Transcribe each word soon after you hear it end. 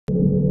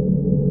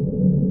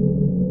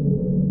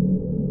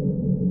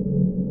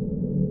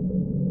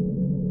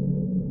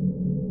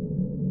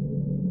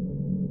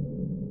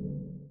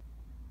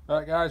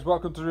Right guys,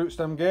 welcome to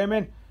Rootstem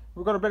Gaming.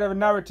 We've got a bit of a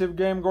narrative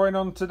game going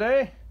on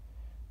today.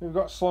 We've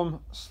got some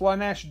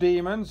Slaanesh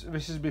Daemons.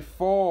 This is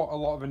before a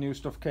lot of the new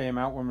stuff came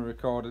out when we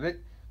recorded it,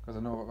 because I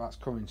know that that's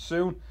coming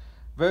soon.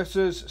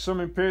 Versus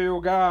some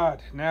Imperial Guard.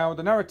 Now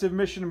the narrative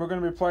mission we're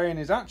going to be playing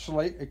is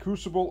actually a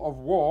Crucible of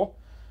War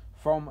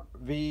from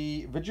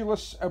the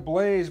Vigilus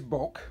Ablaze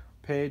book,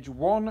 page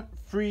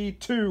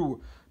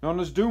 132, known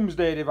as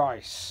Doomsday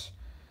Device.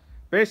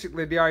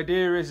 Basically the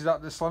idea is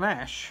that the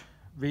Slaanesh,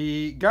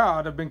 the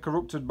Guard, have been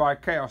corrupted by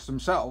Chaos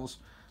themselves,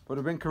 but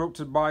have been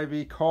corrupted by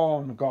the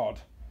Khorne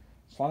god.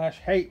 Slaanesh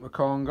hate the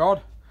Khorne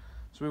god.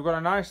 So we've got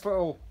a nice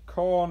little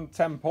Khorne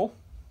temple.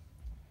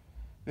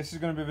 This is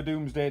going to be the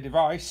Doomsday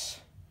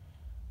Device.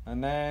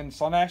 And then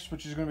Slaanesh,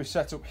 which is going to be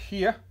set up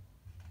here,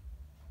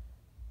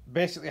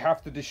 basically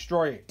have to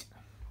destroy it.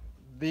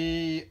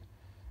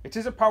 It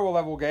is a power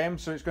level game,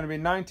 so it's going to be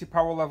 90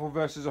 power level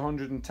versus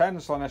 110.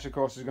 Slaanesh, of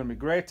course, is going to be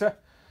greater.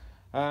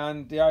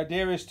 And the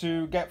idea is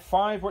to get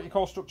 5 what you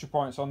call structure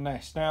points on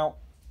this. Now,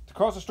 to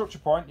cause a structure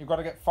point, you've got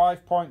to get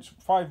 5 points,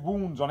 5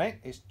 wounds on it.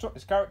 Its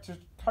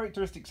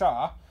characteristics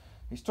are,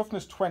 its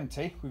toughness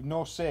 20 with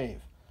no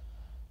save.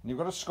 And you've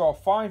got to score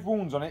 5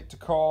 wounds on it to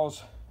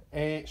cause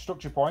a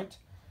structure point.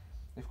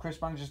 If Chris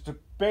manages to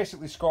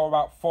basically score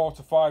about 4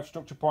 to 5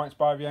 structure points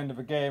by the end of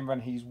the game,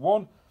 then he's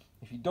won.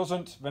 If he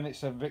doesn't, then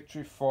it's a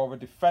victory for the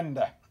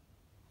defender.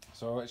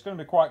 So it's going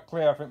to be quite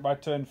clear, I think, by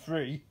turn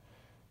 3.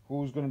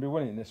 Who's going to be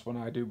winning this one,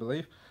 I do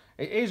believe.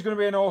 It is going to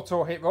be an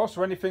auto hit though,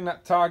 so anything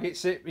that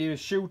targets it, either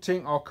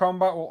shooting or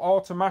combat, will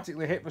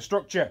automatically hit the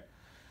structure.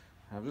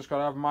 I've just got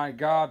to have my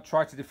guard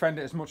try to defend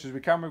it as much as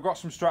we can. We've got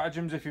some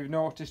stratagems if you've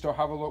noticed, or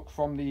have a look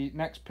from the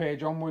next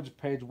page onwards,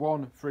 page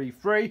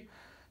 133.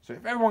 So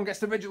if everyone gets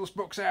the Vigilus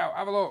books out,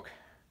 have a look.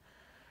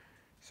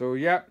 So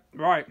yeah,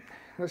 right,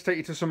 let's take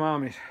you to some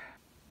armies.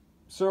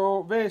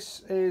 So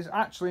this is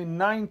actually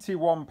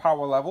 91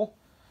 power level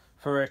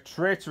for a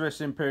traitorous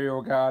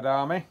Imperial Guard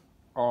army,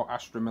 or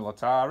Astra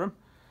Militarum.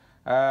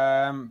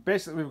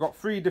 Basically we've got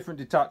 3 different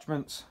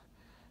detachments.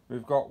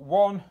 We've got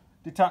 1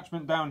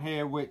 detachment down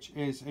here which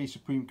is a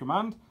Supreme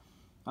Command.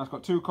 That's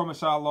got 2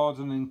 Commissar Lords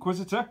and an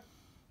Inquisitor.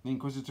 The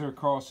Inquisitor, of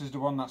course, is the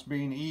one that's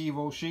being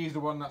evil. She's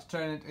the one that's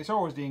turning... It's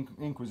always the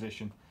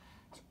Inquisition.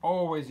 It's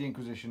always the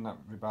Inquisition that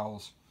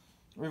rebels.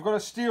 We've got a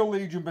Steel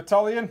Legion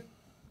Battalion.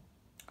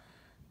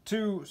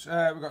 We've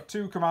got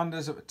 2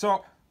 commanders at the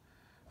top.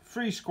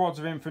 3 squads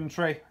of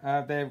infantry.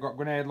 They've got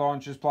grenade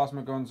launchers,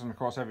 plasma guns, and of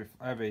course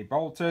heavy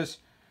bolters.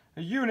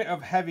 A unit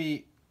of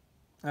heavy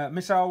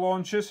missile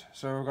launchers,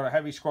 so we've got a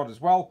heavy squad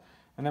as well.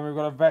 And then we've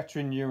got a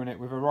veteran unit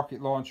with a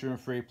rocket launcher and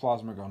 3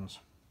 plasma guns.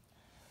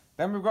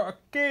 Then we've got a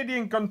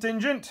Cadian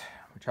contingent,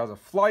 which has a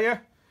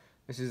flyer.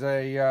 This is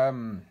a...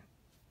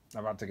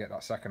 I've had to get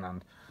that second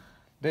hand.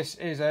 This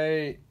is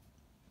a...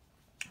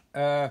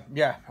 a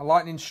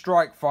lightning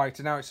strike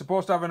fighter. Now it's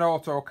supposed to have an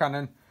auto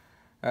cannon.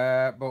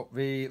 But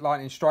the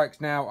lightning strikes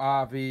now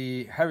are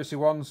the heresy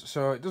ones,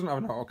 so it doesn't have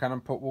an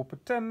autocannon, but we'll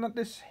pretend that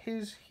this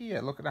is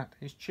here. Look at that,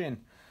 his chin.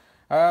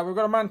 We've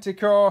got a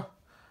Manticore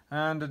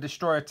and a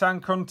Destroyer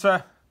Tank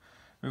Hunter.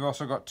 We've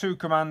also got 2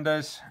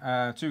 commanders,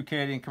 2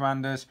 Cadian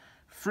commanders,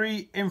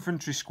 3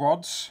 infantry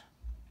squads,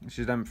 which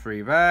is them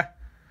 3 there.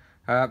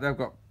 They've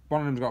got,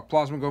 one of them's got a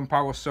plasma gun,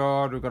 power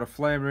sword, we've got a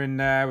flamer in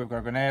there, we've got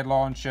a grenade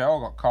launcher, all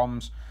got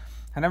comms.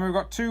 And then we've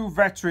got 2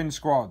 veteran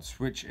squads,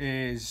 which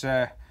is...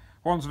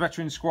 One's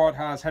veteran squad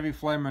has heavy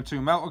flamer and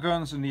 2 melter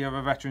guns, and the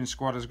other veteran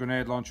squad has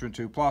grenade launcher and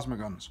 2 plasma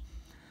guns.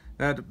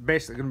 They're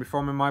basically going to be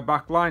forming my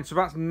back line. So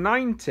that's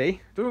 90.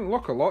 Doesn't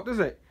look a lot, does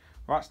it?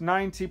 Well, that's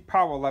 90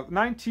 power level,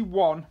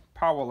 91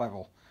 power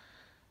level.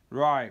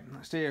 Right,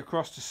 let's take it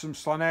across to some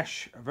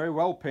Slaanesh, very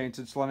well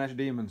painted Slaanesh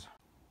Daemons.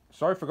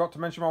 Sorry, forgot to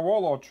mention my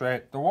Warlord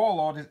trait. The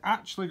Warlord is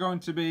actually going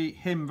to be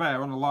him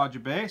there on a larger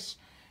base.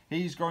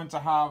 He's going to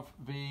have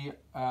the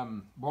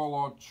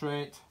Warlord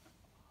trait.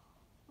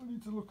 I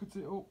need to look at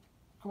it up.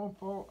 Come on,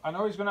 Paul. I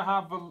know he's going to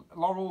have the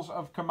Laurels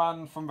of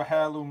Command from the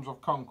Heirlooms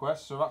of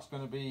Conquest, so that's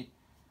going to be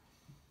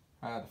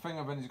the thing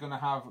of it. He's going to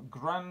have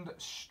Grand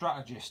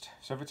Strategist.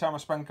 So every time I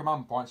spend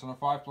command points on a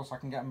 5+, I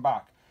can get them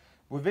back.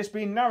 With this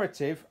being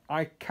narrative,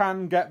 I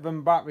can get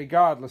them back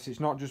regardless. It's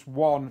not just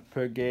 1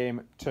 per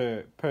game,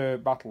 per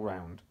battle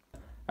round.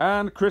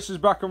 And Chris is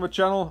back on the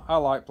channel. I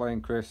like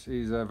playing Chris.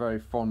 He's a very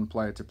fun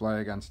player to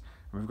play against.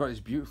 And we've got his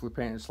beautifully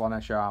painted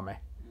Slaanesh army.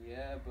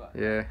 Yeah, but...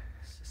 Yeah.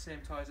 Same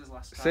toys as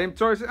last time. Same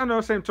toys, I know,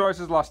 same toys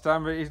as last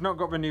time, but he's not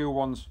got the new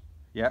ones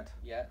yet.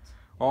 Yet.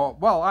 Or,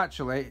 well,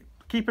 actually,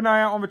 keep an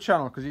eye out on the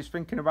channel, because he's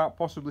thinking about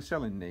possibly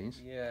selling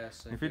these. Yeah,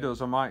 so if he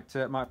does, I might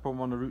put them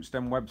on the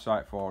Rootstem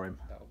website for him.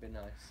 That would be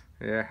nice.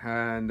 Yeah,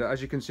 and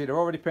as you can see, they're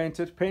already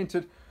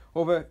painted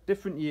over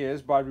different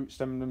years by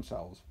Rootstem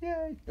themselves.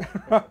 Yay!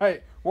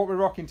 Right, what we're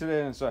rocking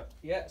today then, sir?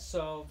 Yeah,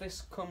 so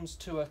this comes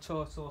to a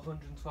total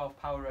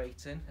 112 power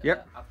rating.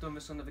 Yep. I've done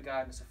this under the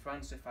guidance of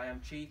Fran, so if I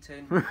am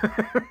cheating,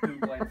 do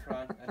blame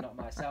Fran and not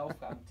myself.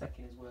 I'm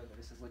taking his word that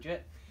this is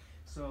legit.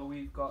 So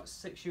we've got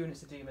 6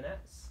 units of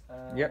Demonettes.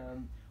 Yep.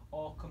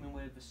 all coming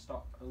with the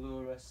stock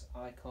Allurus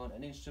icon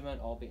and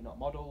instrument, albeit not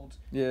modelled.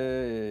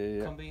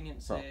 Yeah.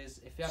 Conveniences, Well,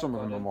 if you haven't some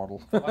of got them are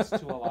modelled. the last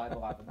two alive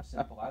will have them,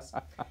 simple as.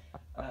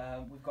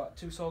 We've got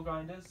 2 soul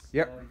grinders,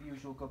 Yep. the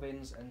usual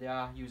gubbins, and they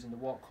are using the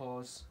walk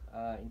claws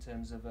in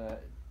terms of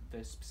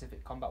the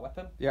specific combat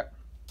weapon. Yep.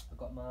 I've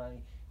got my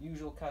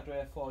usual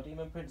cadre 4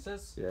 demon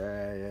princes.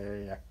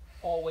 Yeah.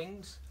 All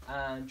winged,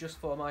 and just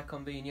for my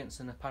convenience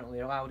and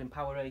apparently allowed in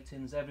power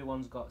ratings,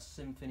 everyone's got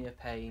Symphony of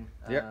Pain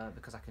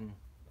because I can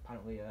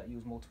apparently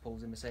use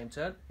multiples in the same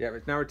turn. Yeah,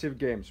 it's narrative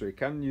game, so you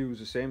can use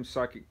the same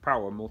psychic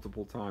power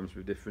multiple times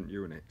with different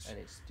units. And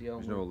it's the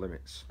only, there's no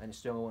limits. And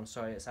it's the only one,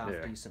 sorry, it's half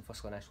decent for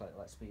Slaanesh,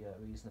 let's be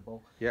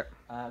reasonable. Yep.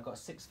 I've got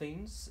 6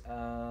 Fiends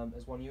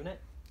as one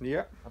unit.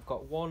 Yeah. I've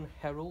got 1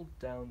 Herald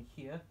down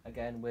here,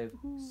 again with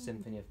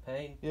Symphony of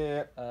Pain.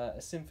 Yeah.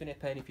 A Symphony of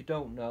Pain, if you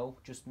don't know,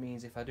 just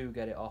means if I do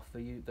get it off,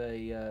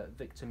 the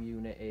victim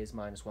unit is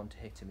 -1 to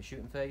hit in the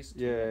shooting phase.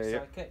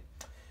 Psychic.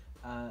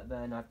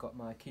 Then I've got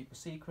my Keeper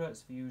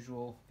Secrets, the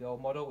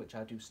old model, which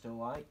I do still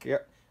like.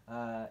 Yep.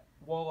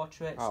 Warlord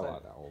traits. I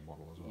like that old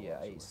model as well.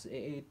 Yeah,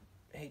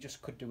 it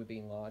just could do with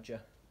being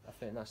larger. I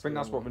think that's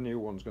what the new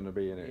one's going to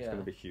be, and it's going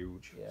to be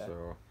huge. Yeah.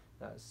 So.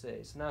 That's it.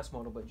 It's a nice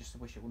model, but just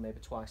wish it were maybe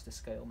twice the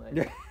scale,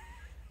 maybe.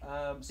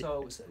 Yeah.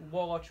 So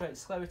Warlord trait,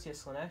 Celerity of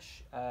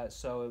Slaanesh,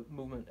 so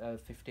movement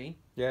of 15.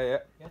 Yeah.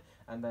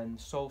 And then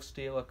Soul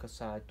Stealer, because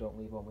I don't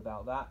leave one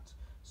without that.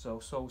 So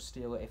Soul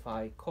Stealer, if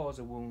I cause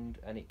a wound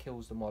and it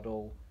kills the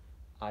model,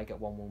 I get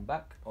 1 wound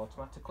back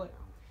automatically.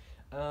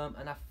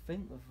 And I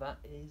think that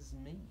is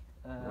me.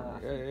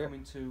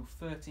 Coming to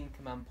 13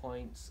 command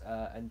points,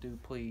 and do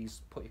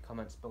please put your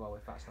comments below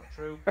if that's not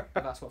true. But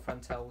that's what Fran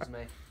tells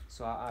me.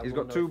 So he's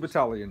got 2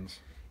 battalions.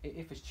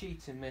 If it's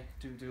cheating me,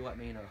 do let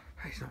me know.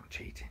 He's not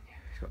cheating you.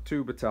 He's got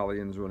 2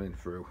 battalions running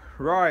through.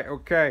 Right,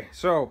 okay,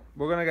 so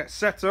we're going to get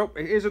set up.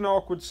 It is an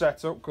awkward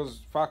setup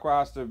because Farquhar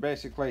has to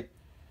basically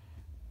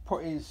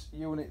put his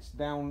units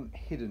down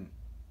hidden,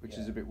 which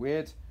is a bit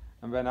weird.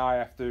 And then I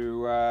have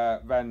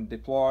to then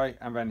deploy,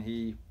 and then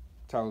he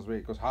tells me,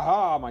 it goes,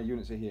 haha, my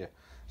units are here.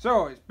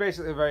 So it's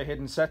basically a very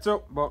hidden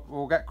setup, but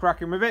we'll get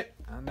cracking with it,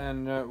 and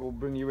then we'll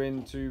bring you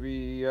into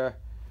the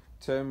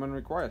turn when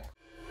required.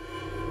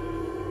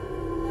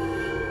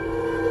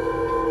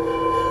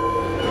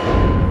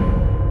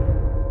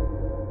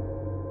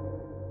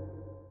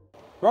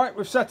 Right,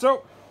 we've set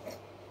up.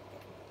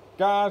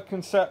 Guard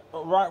can set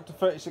right up to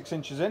 36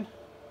 inches in.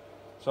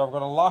 So I've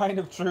got a line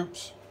of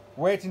troops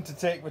waiting to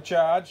take the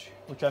charge,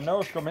 which I know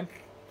is coming.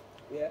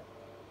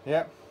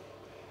 Yeah.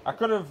 I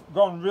could have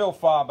gone real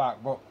far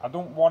back, but I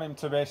don't want him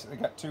to basically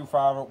get too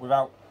far up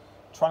without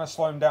trying to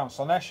slow him down.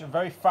 Slaanesh are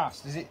very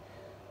fast. Is it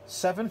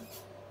 7?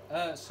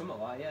 Something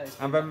like that,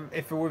 yeah. And then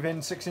if they're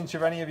within 6 inches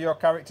of any of your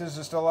characters,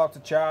 they're still allowed to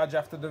charge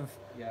after they've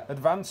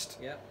advanced.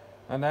 Yeah.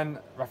 And then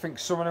I think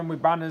some of them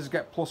with banners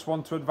get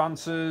 +1 to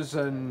advances,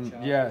 and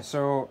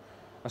so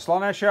a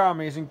Slaanesh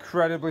army is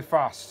incredibly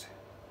fast.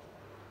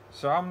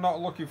 So I'm not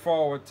looking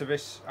forward to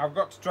this. I've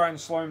got to try and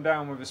slow him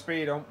down with the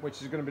speed hump,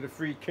 which is going to be the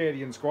 3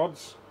 Cadian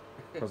squads,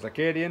 because they're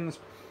Cadians.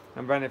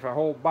 And then if I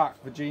hold back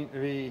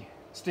the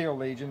Steel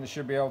Legion, they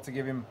should be able to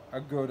give him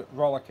a good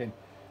rollicking.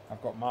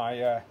 I've got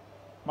my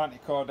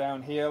Manticore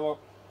down here, look.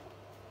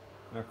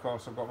 And of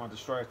course I've got my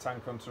Destroyer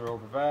Tank Hunter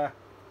over there.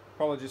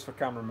 Apologies for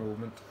camera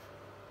movement.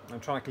 I'm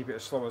trying to keep it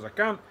as slow as I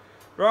can.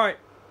 Right.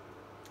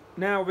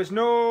 Now there's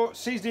no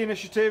seize the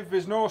initiative,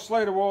 there's no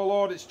slay the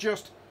warlord, it's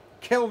just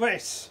kill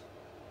this.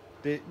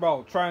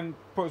 Well, try and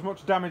put as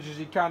much damage as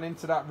you can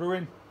into that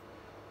ruin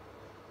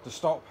to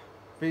stop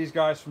these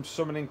guys from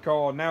summoning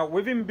Khorne. Now,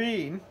 with him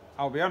being,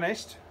 I'll be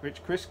honest,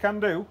 which Chris can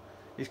do,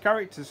 his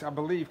characters, I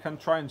believe, can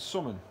try and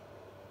summon.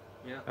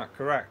 Yeah. That's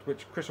correct,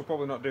 which Chris will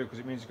probably not do because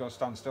it means he's going to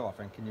stand still, I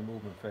think, in your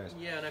movement phase.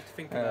 Yeah, and I have to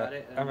think about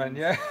it. And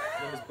then,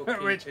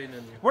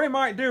 what he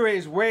might do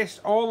is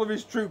waste all of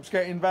his troops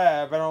getting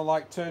there, then on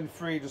like turn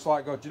 3, just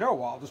like, go, do you know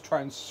what, I'll just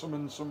try and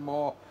summon some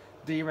more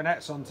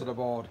demonettes onto the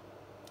board.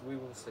 We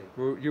will see.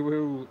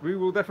 We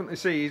will definitely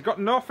see. He's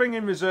got nothing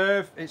in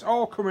reserve. It's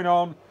all coming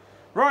on.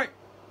 Right,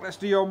 let's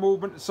do your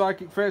movement to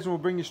psychic phase and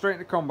we'll bring you straight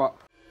into combat.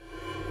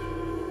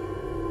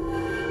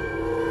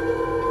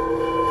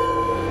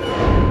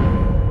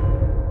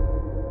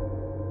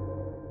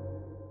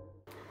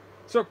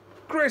 So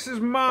Chris has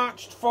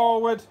marched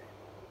forward.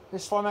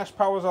 His Slaanesh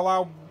powers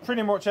allow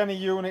pretty much any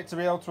unit to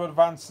be able to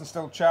advance and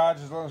still charge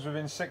as long as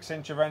within 6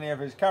 inches of any of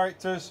his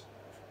characters.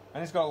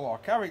 And he's got a lot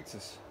of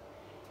characters.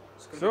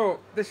 So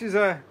this is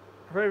a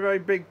very, very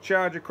big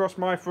charge across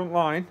my front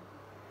line.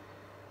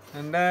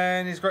 And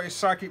then he's got his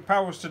psychic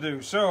powers to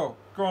do. So,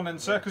 go on then,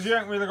 sir, because you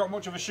haven't really got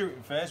much of a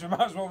shooting phase. We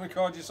might as well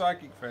record your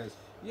psychic phase.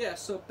 Yeah,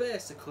 so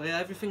basically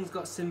everything's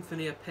got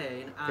Symphony of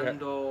Pain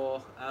and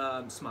or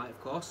Smite, of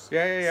course.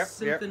 Yeah.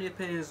 Symphony of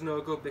Pain is no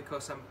good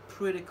because I'm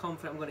pretty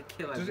confident I'm going to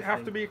kill everything. Does it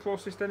have to be your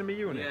closest enemy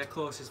unit? Yeah,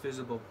 closest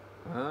visible.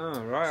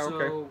 Oh, right,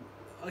 okay. So,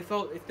 I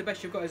thought if the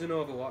best you've got is an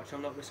Overwatch,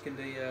 I'm not risking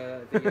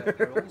the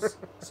perils.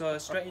 So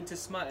straight into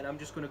Smite, and I'm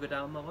just going to go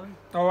down the line.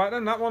 All right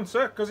then, that one,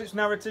 sir, because it's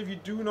narrative. You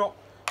do not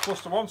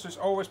plus the 1, so it's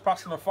always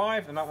passing a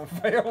 5, and that one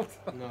failed.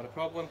 Not a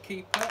problem,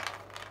 keeper.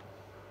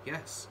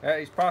 Yes. Yeah,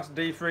 he's passed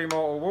D3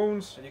 mortal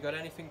wounds. Have you got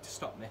anything to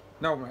stop me?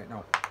 No, mate,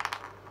 no.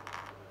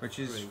 Which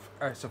is,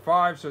 it's a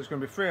 5, so it's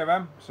going to be 3 of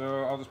them.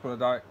 So I'll just put a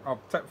die. I'll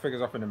take the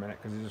figures off in a minute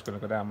because he's just going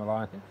to go down the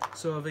line.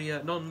 So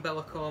the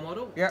non-Bellacore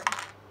model. Yep.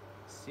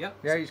 Yep.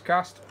 Yeah, he's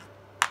cast.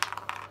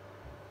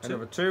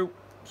 Another 2.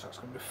 So that's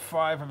going to be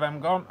 5 of them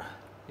gone.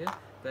 Yeah.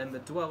 Then the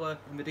Dweller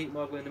in the deep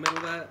model in the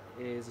middle there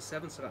is a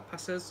 7, so that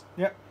passes.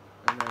 Yep.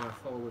 And then I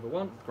follow with a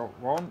 1. Got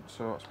 1,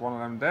 so that's 1 of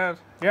them dead.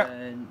 Yep.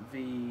 And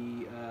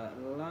the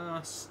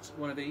last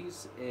one of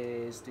these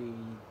is the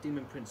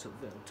Demon Prince up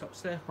the top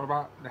stair. What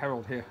about the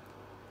Herald here?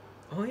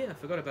 Oh yeah, I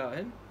forgot about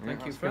him.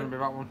 Thank you, friend.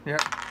 That's going to be that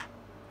one. Yep.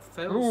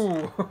 Fails.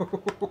 Ooh.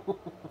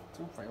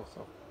 2 fails.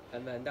 So.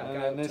 And then that and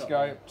guy then up this top.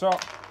 guy up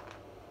top.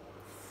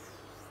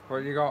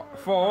 What you got?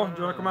 4. Do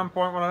you want a command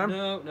point one of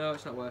them? No,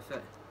 it's not worth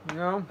it.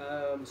 No.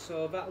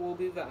 So that will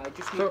be that. I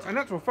just need So in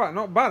actual fact,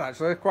 not bad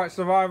actually. Quite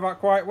survived that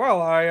quite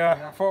well.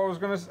 I thought I was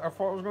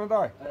gonna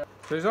die.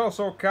 So he's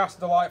also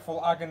cast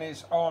Delightful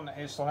Agonies on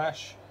his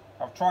Slaanesh.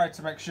 I've tried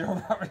to make sure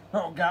that there's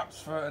no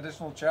gaps for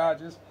additional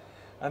charges.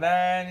 And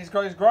then he's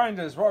got his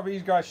grinders. What are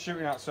these guys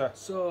shooting at, sir?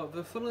 So,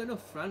 funnily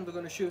enough, Fran, we're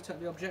going to shoot at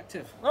the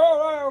objective. Oh,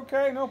 right,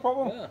 okay, no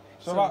problem. Yeah.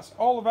 So that's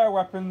all of our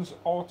weapons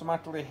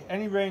automatically,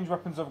 any range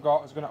weapons I've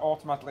got is going to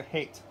automatically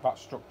hit that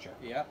structure.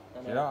 Yeah. So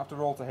you don't have to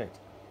roll to hit.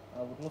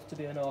 I would love to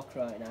be an orc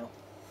right now.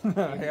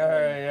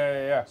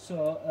 yeah.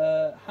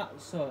 So,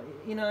 so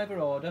in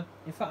either order.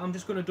 In fact, I'm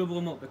just going to double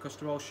them up because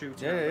they're all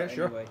shooting. Yeah,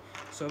 sure. Anyway.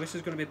 So this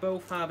is going to be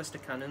both harvester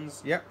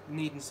cannons. Yep.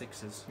 Needing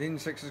 6s. Needing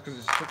 6s because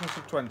it's a toughness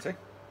of 20.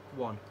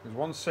 1. There's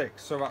 1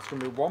 6, so that's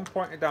going to be 1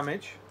 point of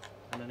damage.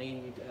 And I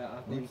need, I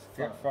Need believe,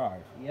 to get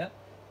 5. Yep.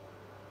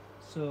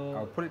 So.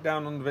 I'll put it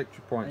down on the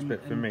victory points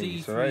bit for me.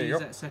 D3s, so there you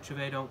go. etc.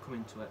 They don't come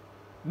into it.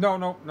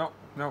 No.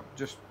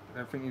 Just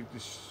I think you've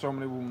just so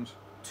many wounds.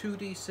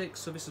 2d6,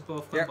 so this is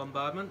both Yep.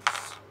 bombardments.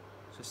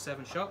 So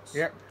 7 shots.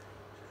 Yep.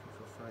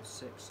 4, 5,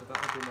 6. So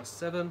that will be my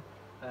 7.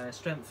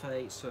 Strength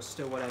 8, so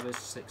still whatever's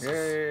 6.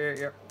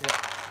 Yep.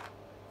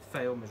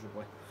 Fail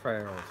miserably.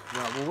 Failed.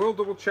 Right, well we'll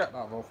double check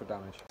that roll for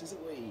damage. Is it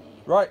we?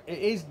 Right, it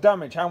is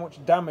damage. How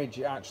much damage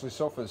it actually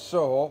suffers.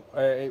 So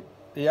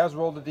he has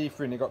rolled a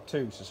d3 and he got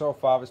 2. So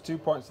far there's 2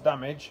 points of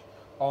damage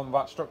on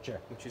that structure.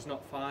 Which is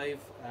not 5,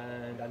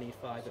 and I need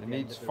 5 at the It end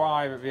needs of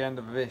 5 at the end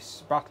of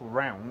this battle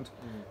round,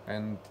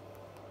 and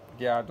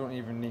yeah, I don't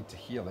even need to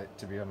heal it,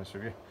 to be honest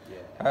with you.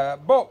 Yeah.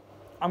 But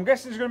I'm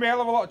guessing there's going to be a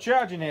hell of a lot of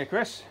charging here,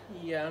 Chris.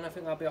 Yeah, and I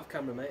think I'll be off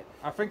camera, mate.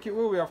 I think it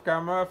will be off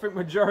camera. I think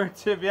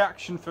majority of the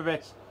action for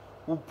this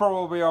will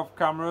probably be off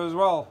camera as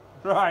well.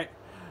 Right.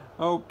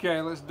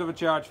 Okay, let's do a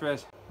charge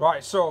phase.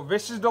 Right, so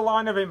this is the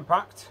line of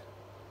impact,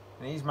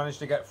 and he's managed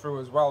to get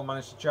through as well.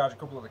 Managed to charge a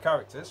couple of the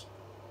characters.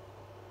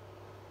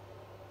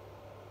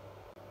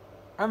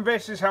 And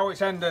this is how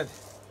it's ended.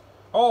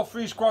 All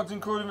 3 squads,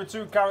 including the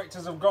 2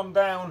 characters, have gone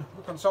down.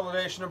 The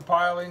consolidation and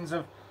pilings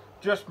have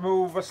just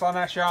moved the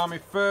Slaanesh army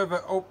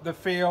further up the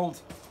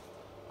field,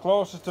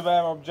 closer to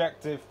their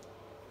objective.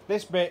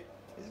 This bit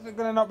is going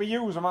to not be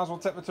used. I might as well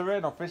take the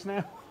terrain off this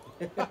now.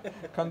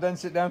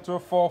 Condense it down to a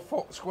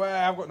 4-foot square.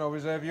 I've got no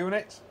reserve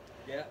units.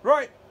 Yeah.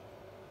 Right.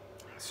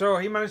 So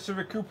he managed to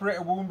recuperate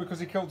a wound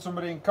because he killed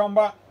somebody in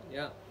combat.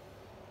 Yeah.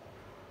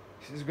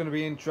 This is going to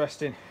be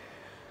interesting.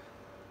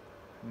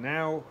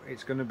 Now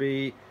it's going to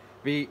be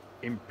the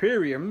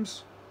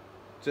Imperium's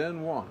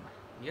turn 1.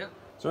 Yeah.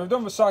 So we've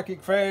done the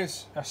psychic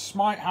phase. A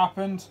smite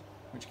happened,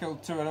 which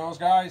killed 2 of those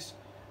guys,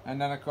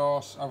 and then of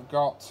course I've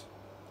got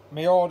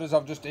my orders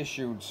I've just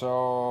issued.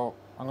 So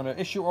I'm going to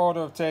issue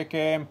order of take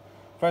aim,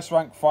 first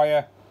rank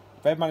fire.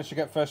 They've managed to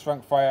get first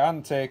rank fire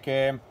and take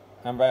aim,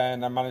 and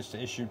then I managed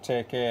to issue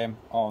take aim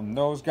on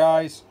those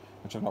guys,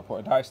 which I've not put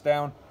a dice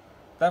down.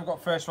 They've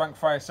got first rank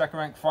fire, second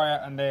rank fire,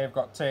 and they've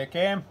got take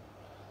aim.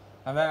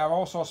 And then I've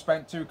also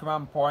spent 2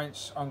 command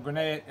points on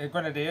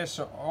grenadiers,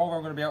 so all of them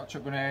are going to be able to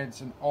chuck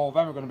grenades, and all of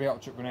them are going to be able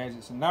to chuck grenades.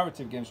 It's a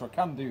narrative game, so I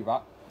can do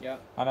that. Yeah.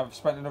 And I've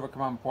spent another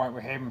command point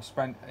with him,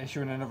 spent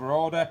issuing another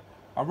order.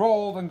 I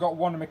rolled and got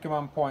 1 of my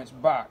command points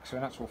back, so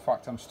in actual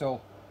fact I'm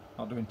still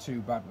not doing too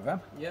bad with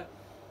them. Yeah.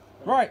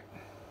 Right.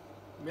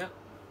 Yeah.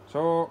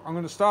 So I'm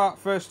going to start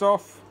first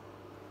off.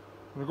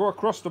 I'm going to go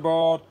across the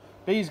board.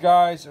 These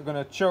guys are going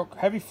to chuck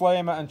heavy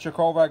flamer and chuck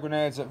all their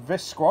grenades at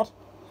this squad.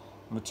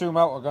 And the 2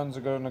 melter guns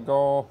are going to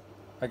go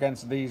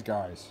against these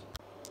guys.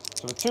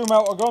 So the 2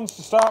 melter guns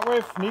to start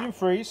with, needing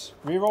 3s,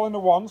 re-rolling the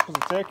 1s because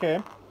they take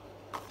aim.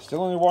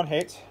 Still only 1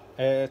 hit.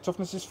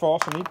 Toughness is 4,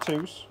 so I need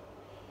 2s.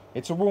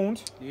 It's a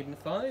wound. Needing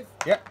 5?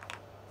 Yep.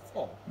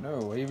 4.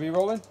 No, are you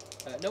re-rolling?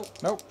 Nope.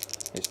 Nope.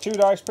 It's 2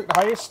 dice, pick the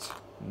highest,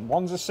 and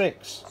 1's a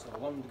 6.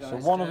 So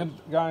one of the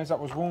guys that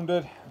was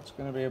wounded, it's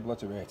going to be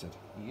obliterated.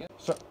 Yep.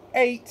 So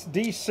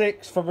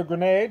 8d6 for the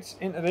grenades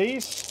into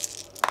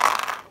these.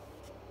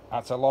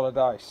 That's a lot of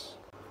dice.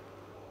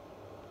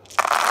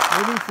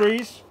 Moving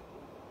 3s,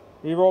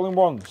 re-rolling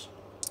 1s.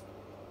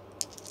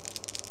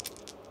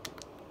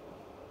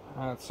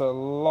 That's a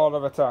lot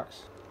of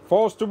attacks.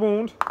 4s to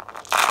wound.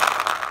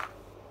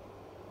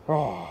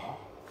 Oh.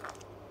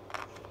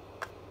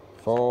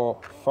 4,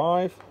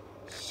 5,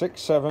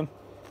 6, 7,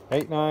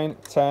 8, 9,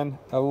 10,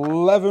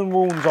 11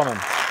 wounds on him.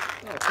 Oh,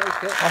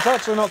 take it. That's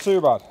actually not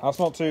too bad. That's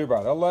not too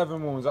bad.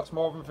 11 wounds, that's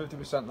more than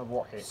 50% of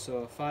what hit.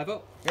 So 5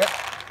 up. Yep.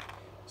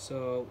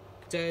 So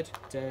dead,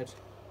 dead,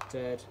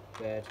 dead,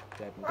 dead,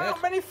 dead, and How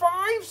dead. many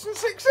 5s and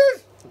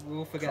 6s?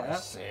 We'll forget that.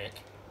 Sick.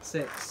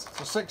 6.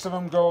 So 6 of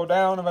them go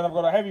down, and then I've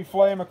got a heavy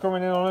flamer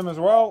coming in on him as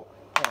well.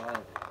 Oh,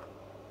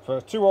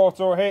 For 2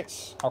 auto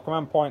hits, I'll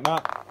command point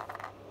that.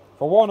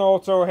 For 1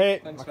 auto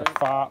hit, thanks, like a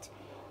fart.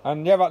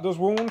 And yeah, that does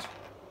wound.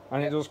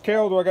 And it does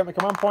kill. Do I get my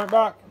command point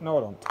back? No,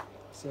 I don't.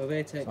 so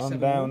they take I'm 7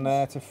 down wounds.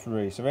 there to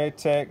 3. So they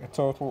take a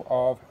total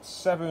of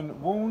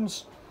 7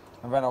 wounds.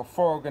 And then I'll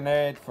throw a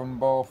grenade from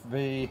both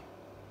the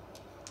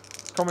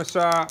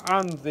commissar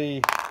and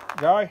the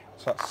guy.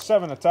 So that's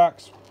 7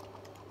 attacks.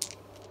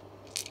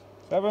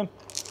 7.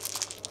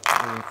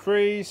 Needing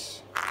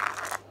 3s.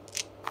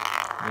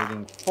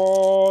 Needing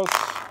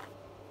 4s.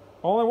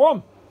 Only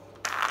 1.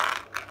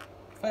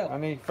 Fail.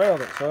 And he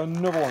failed it. So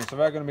another one. So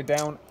they're going to be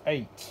down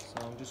 8.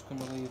 So I'm just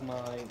going to leave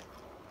my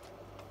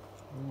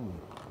Ooh,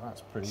 that's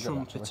pretty good.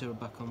 trumpeter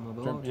back on my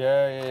board.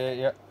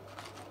 Yeah.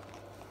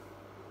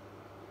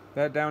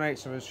 They're down 8,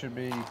 so there should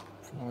be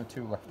only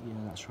 2 left. Yeah,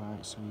 that's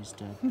right. So he's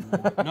dead.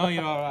 No,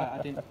 you're all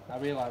right. I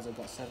realised I've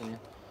got 7 here.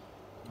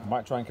 I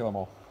might try and kill them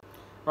all.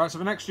 Right, so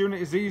the next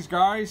unit is these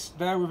guys.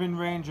 They're within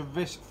range of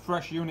this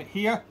fresh unit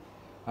here.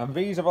 And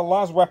these are the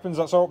last weapons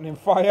that's opening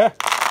fire.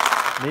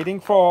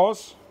 Needing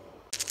 4s.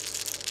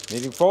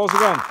 Needing 4s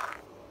again.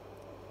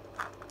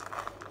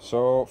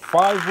 So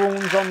 5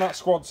 wounds on that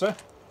squad, sir.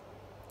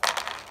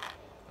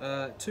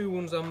 2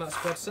 wounds on that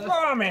squad, sir.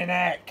 Army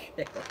neck!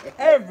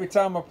 Every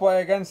time I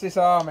play against this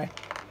army.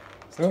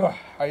 Ugh,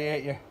 I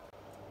hate you.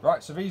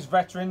 Right, so these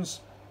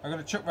veterans are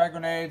going to chuck their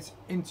grenades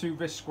into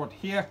this squad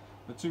here.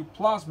 The 2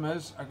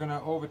 plasmas are going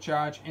to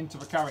overcharge into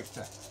the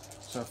character.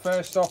 So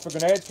first off, the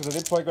grenades, because I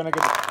did play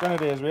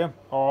grenadiers with him.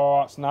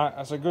 Oh, that's nice.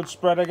 That's a good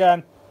spread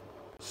again.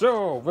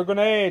 So the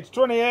grenades,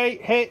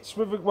 28 hits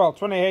with, well,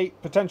 28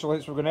 potential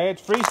hits with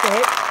grenades, 3s to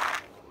hit.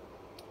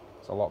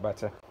 It's a lot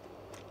better.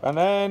 And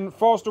then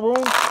 4s to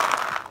wound.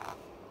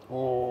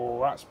 Oh,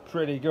 that's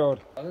pretty good.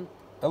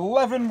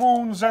 11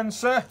 wounds then,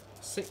 sir.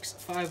 6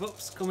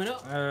 5-ups coming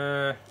up.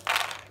 No.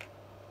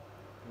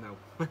 No.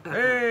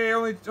 Hey,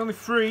 only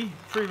 3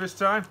 this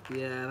time.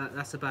 Yeah,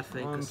 that's a bad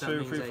thing. 1, 'cause that 2,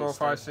 means 3, 8 4,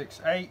 5, stay.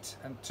 6, 8,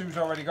 and 2's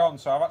already gone.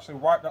 So I've actually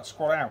wiped that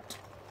squad out.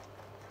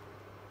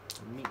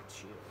 Meat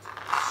shield.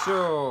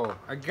 So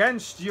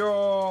against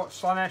your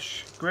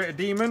Slaanesh Greater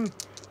Demon,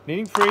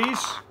 needing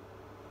 3s.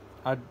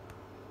 I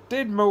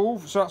did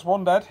move, so that's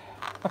 1 dead.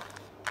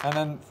 And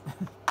then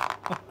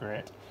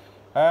great.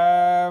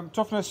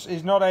 Toughness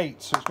is not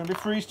 8, so it's going to be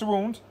 3s to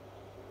wound.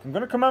 I'm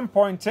going to command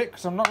point it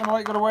because I'm not going to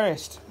let it go to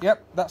waste.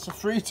 Yep, that's a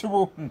 3 to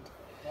wound. There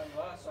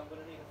you are, so I'm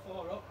going to need a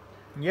 4 up.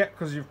 Yep,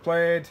 because you've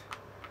played.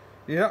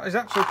 He's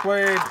actually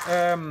played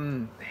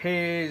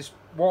his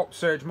warp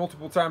surge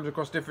multiple times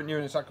across different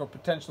units that could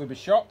potentially be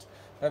shot.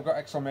 They've got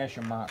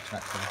exclamation marks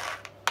next to them.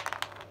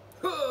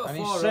 And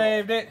he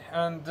saved it.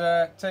 And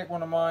take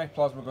one of my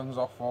plasma guns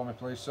off for me,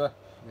 please, sir.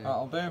 Yeah.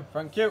 That'll do.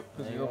 Thank you.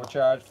 Because he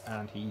overcharged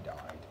and he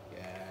died.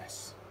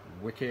 Yes.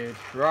 Wicked.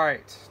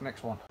 Right,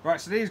 next one. Right,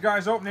 so these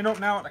guys opening up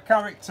now at the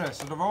character.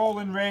 So they're all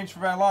in range for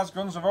their las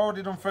guns. I've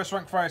already done first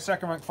rank fire,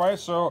 second rank fire.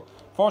 So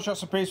 4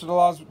 shots apiece with the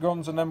las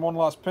guns and then 1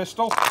 las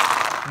pistol.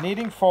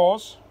 Needing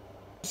 4s.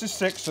 This is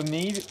 6, so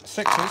need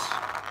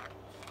 6s.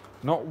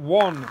 Not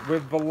 1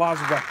 with the las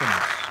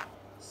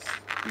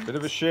weapons. Bit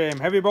of a shame.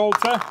 Heavy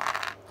bolter.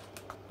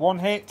 1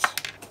 hit.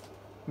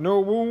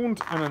 No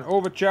wound. And an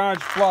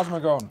overcharged plasma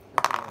gun.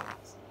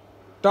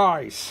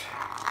 Dies.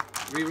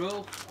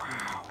 Reroll.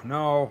 Wow.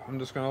 No, I'm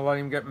just going to let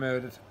him get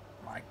murdered.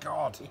 My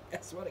God.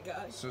 Yes, what a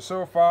guy.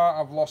 So far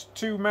I've lost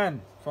 2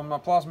 men from my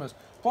plasmas.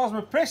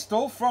 Plasma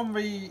pistol from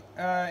the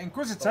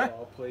Inquisitor.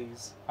 Oh,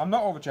 please. I'm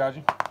not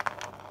overcharging.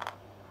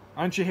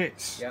 And she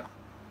hits. Yep.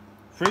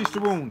 3s to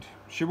wound.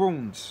 She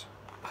wounds.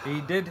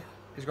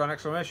 He's got an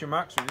exclamation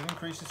mark, so he didn't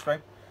increase his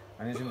fame.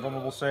 And he's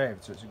invulnerable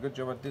saved, so it's a good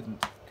job I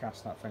didn't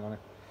cast that thing on him.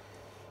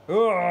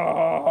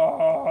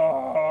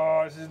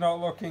 Oh, this is not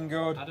looking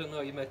good. I don't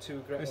know, you made 2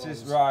 great This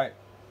ones. is right.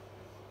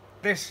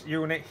 This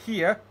unit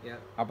here, Yeah.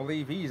 I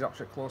believe he's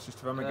actually closest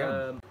to them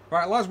again.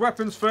 Right, las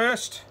weapons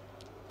first.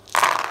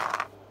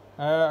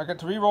 I get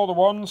to re-roll the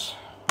 1s.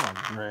 Oh,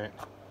 great.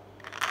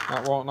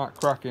 That won't not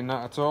cracking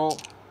that at all.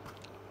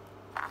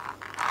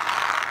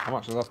 I'm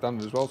actually left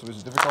handed as well, so this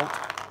is difficult.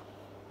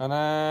 And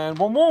then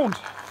 1 wound.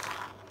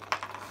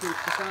 3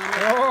 plus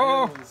armor.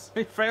 Oh,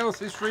 he fails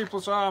his 3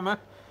 plus armor.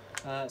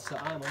 So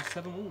I'm on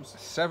 7 wounds.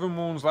 7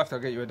 wounds left. I'll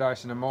get you a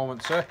dice in a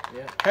moment, sir.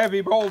 Yeah.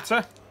 Heavy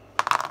bolter.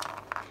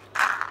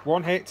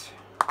 1 hit.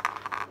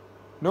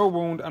 No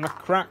wound and a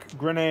crack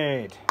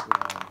grenade.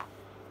 Yeah.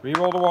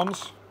 Reroll the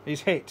 1s.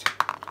 He's hit.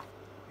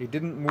 He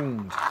didn't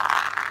wound.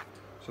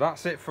 So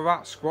that's it for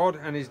that squad,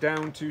 and he's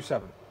down to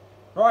 7.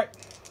 Right.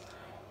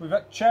 We've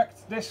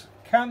checked. This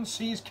can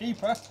seize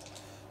keeper.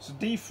 So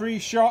D3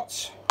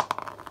 shots.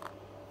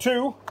 2.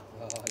 Oh,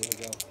 here we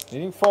go.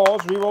 Needing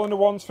 4s. Rerolling the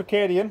 1s for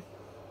Cadian.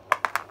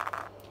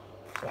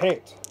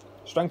 hit.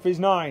 Strength is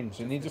 9,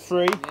 so it needs a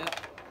 3. Yeah.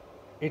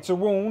 It's a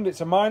wound,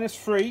 it's a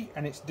 -3,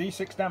 and it's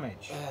D6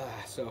 damage.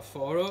 So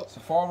 4 up.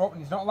 So 4 up,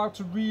 and he's not allowed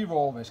to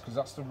re-roll this because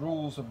that's the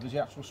rules of the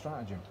actual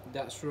stratagem.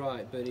 That's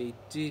right, but he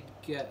did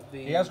get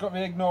the... He has got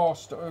the ignore,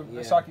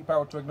 the psychic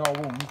power to ignore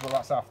wounds, but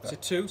that's after. So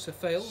 2, so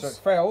fails. So it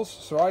fails,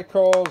 so I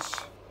cause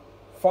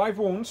 5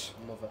 wounds.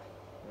 Mother.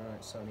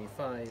 Right, so I need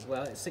 5.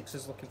 Well, it's 6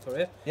 is looking for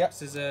you. Yep.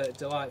 This is a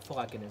delightful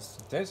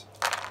agonist. It is.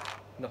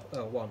 No,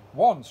 1.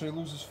 1, so he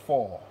loses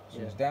 4. So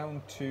Yeah. he's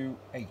down to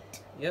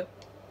 8. Yep.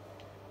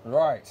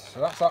 Right,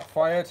 so that's that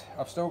fired.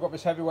 I've still got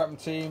this heavy weapon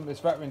team, this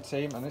veteran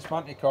team, and this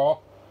manticore,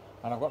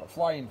 and I've got the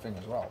flying thing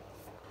as well.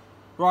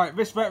 Right,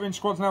 this veteran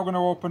squad's now going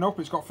to open up.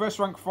 It's got first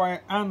rank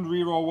fire and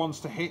reroll ones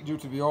to hit due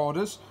to the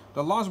orders.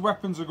 The las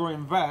weapons are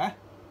going there,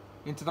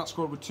 into that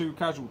squad with 2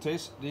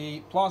 casualties.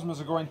 The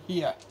plasmas are going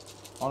here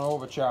on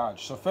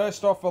overcharge. So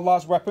first off, the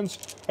las weapons,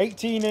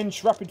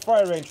 18-inch rapid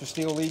fire range for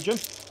Steel Legion.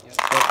 Yep.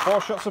 So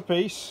 4 shots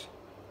apiece,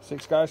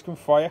 6 guys can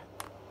fire.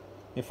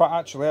 In fact,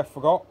 actually, I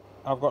forgot.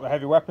 I've got the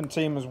heavy weapon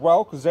team as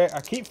well, because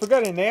I keep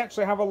forgetting they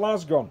actually have a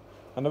las gun.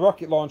 And the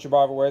rocket launcher,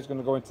 by the way, is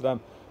going to go into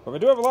them. But they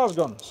do have a las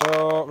gun,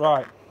 so,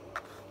 right.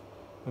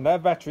 And they're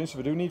veterans, so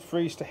we do need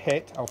 3s to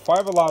hit. I'll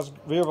fire the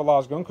other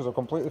las gun, because I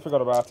completely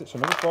forgot about it. So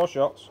another 4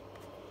 shots.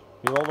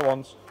 Reroll the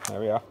ones. There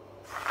we are.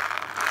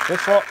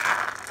 This lot.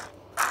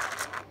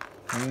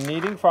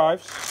 Needing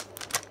 5s.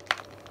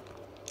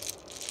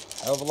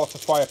 Hell of a lot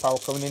of firepower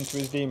coming into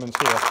his demons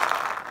here.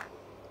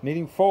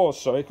 Needing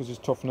 4s, sorry, because his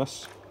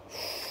toughness.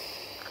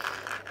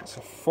 That's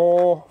a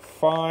 4,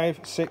 5,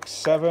 6,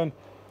 7,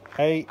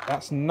 8.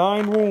 That's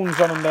 9 wounds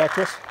on him there,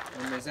 Chris.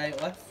 And there's 8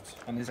 left.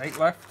 And there's 8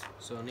 left.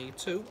 So I need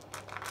 2.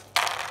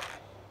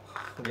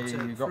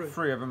 You've got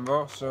 3 of them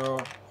though, so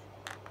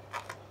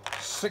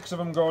 6 of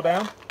them go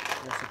down.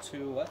 There's a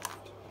 2 left.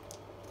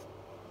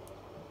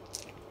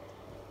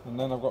 And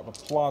then I've got the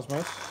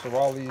plasmas. So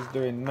while he's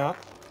doing that,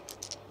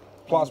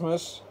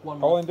 plasmas,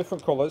 One all in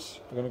different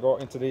colours, are going to go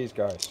into these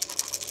guys.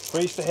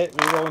 3s to hit,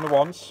 rerolling the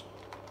 1s.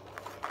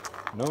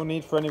 No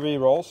need for any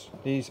rerolls.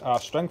 These are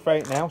strength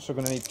 8 now, so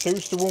we're going to need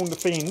 2s to wound the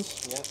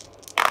fiends. Yep.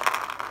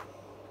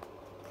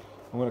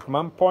 I'm going to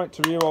command point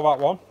to reroll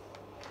that one.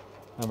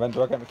 And then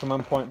do I get the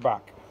command point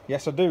back?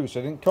 Yes, I do, so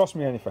it didn't cost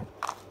me anything.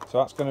 So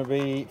that's going to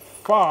be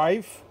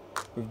 5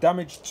 with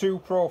damage 2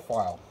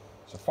 profile.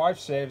 So 5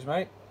 saves,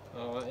 mate.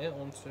 Alright, yeah,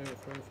 1, 2,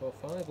 3, 4,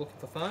 5. Looking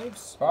for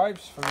 5s.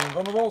 5s for the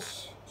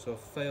invulnerables. So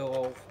fail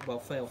all, well,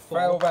 fail 4.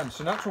 Fail them.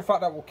 So in actual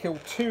fact, that will kill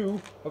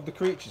 2 of the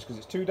creatures because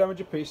it's 2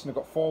 damage apiece and they've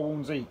got 4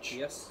 wounds each.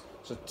 Yes.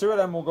 So 2 of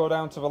them will go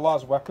down to the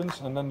las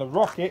weapons, and then the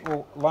rocket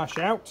will lash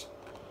out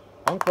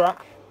on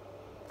crack.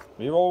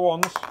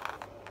 Reroll 1s.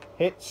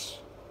 Hits.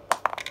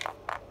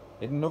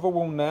 Hit another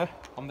wound there.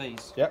 On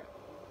these? Yep.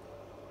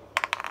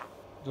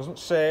 Doesn't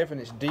save,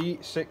 and it's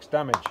D6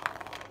 damage.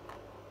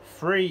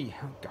 3.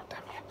 Oh, God damn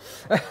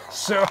it.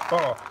 So,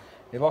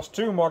 he lost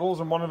 2 models,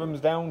 and one of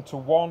them's down to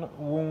 1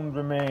 wound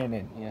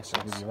remaining. Yes,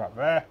 I'll give you that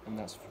there. And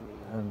that's 3.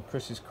 And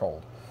Chris is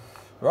cold.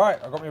 Right,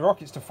 I've got my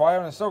rockets to fire,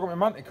 and I've still got my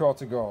manticore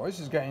to go. This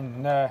is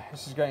getting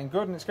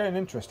good, and it's getting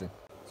interesting.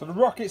 So the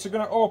rockets are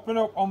going to open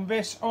up on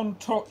this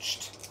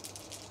untouched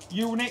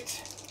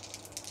unit.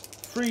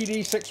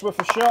 3d6 worth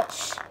of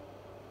shots.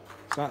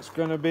 So that's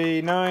going to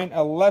be 9,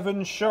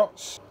 11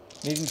 shots.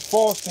 Needing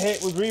 4s to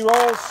hit with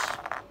rerolls.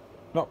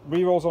 Not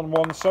rerolls on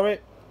 1, sorry.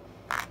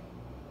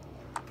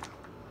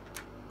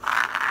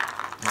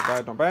 Not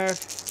bad, not bad.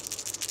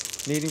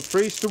 Needing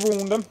 3s to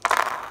wound them.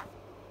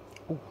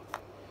 Ooh.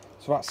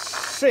 So that's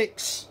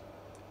 6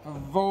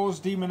 of those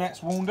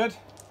demonettes wounded.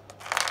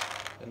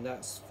 And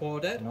that's 4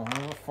 dead. And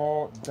another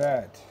 4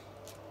 dead.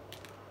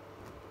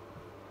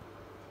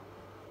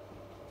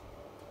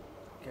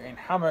 Getting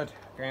hammered,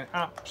 getting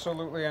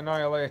absolutely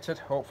annihilated,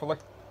 hopefully.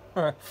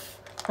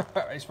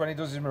 It's when he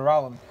does his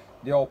morale and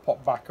they all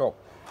pop back up.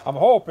 I'm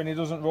hoping he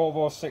doesn't roll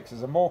those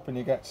 6s. I'm hoping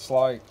he gets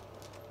like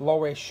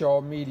lowish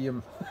or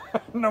medium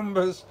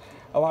numbers,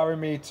 allowing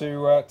me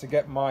to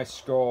get my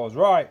scores.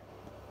 Right.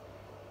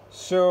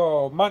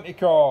 So,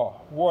 Manticore,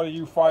 what are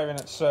you firing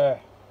at, sir?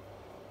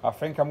 I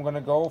think I'm going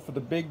to go for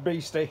the big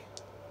beastie.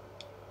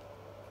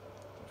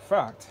 In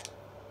fact,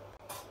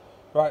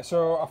 right,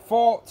 so I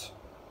thought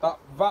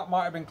that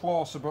might have been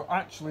closer, but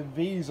actually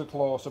these are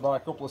closer by a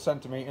couple of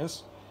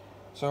centimetres.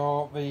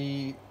 So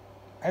the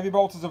heavy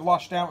bolters have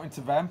lashed out into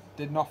them,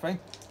 did nothing,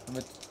 and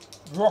the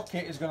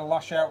rocket is going to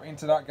lash out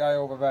into that guy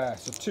over there.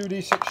 So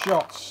 2d6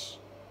 shots.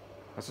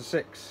 That's a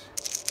 6.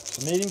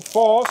 So needing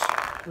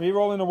 4s,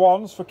 re-rolling the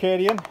 1s for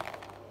Cadian.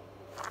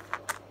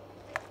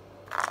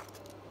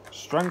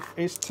 Strength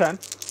is 10.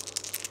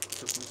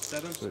 So from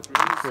 7 So to 3.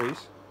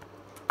 3s.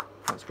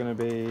 That's going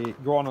to be...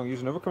 Go on, I'll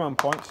use another command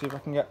point, see if I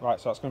can get... Right,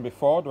 so that's going to be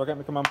 4. Do I get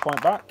my command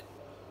point back?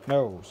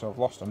 No, so I've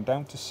lost them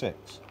down to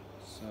 6.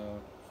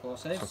 So 4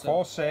 saves. So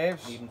 4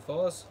 saves. Needing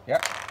 4s.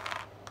 Yep.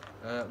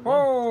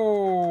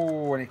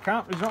 Whoa! And he's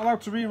not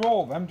allowed to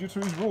re-roll them due to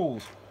his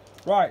rules.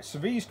 Right, so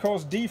these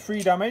cause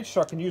D3 damage,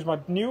 so I can use my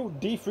new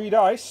D3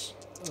 dice.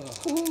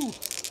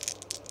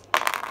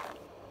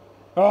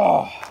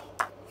 Oh,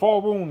 4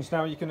 wounds.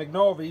 Now you can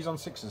ignore these on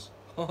 6s.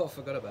 Oh, I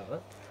forgot about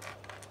that.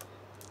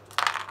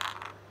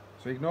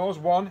 So he ignores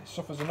 1, he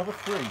suffers another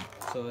 3.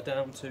 So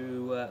down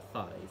to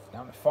 5.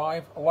 Down to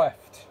 5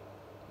 left.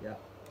 Yeah.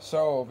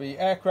 So the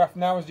aircraft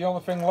now is the only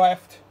thing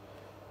left.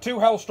 2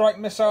 Hellstrike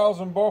missiles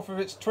and both of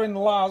its twin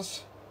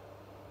las.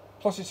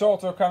 Plus its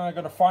autocannon are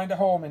going to find a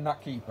home in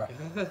that keeper.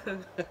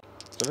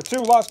 So the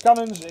 2 las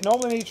cannons, it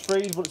normally needs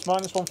 3s, but it's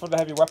 -1 for the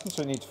heavy weapon,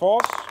 so it needs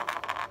 4s.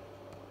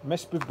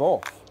 Missed with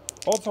both.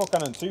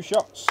 Autocannon, 2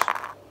 shots.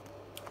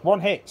 1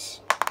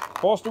 hits.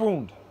 Forced to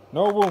wound.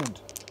 No wound.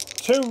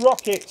 2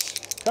 rockets.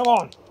 Come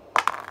on.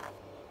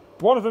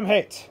 1 of them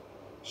hit.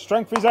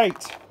 Strength is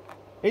 8.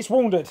 It's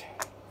wounded.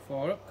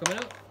 4 up,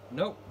 coming up.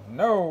 Nope.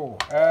 No.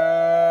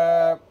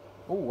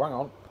 Oh, hang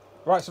on.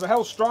 Right, so the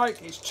Hell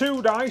Strike, it's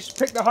 2 dice.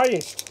 Pick the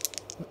highest.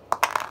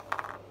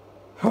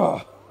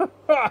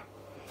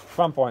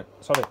 Command point.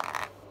 Sorry.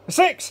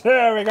 6.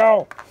 There we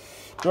go.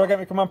 Do I get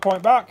my command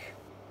point back?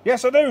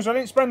 Yes, I do, so I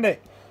didn't spend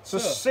it. So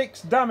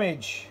 6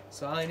 damage.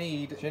 So I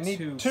need, So you need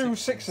 2 2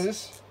 sixes.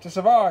 6s to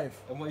survive.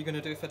 And what are you going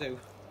to do if I do?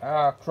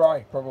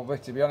 Cry, probably,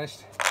 to be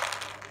honest.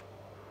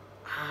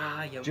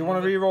 Do you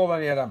want to re-roll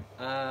any of them?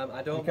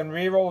 I don't. You can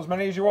re-roll as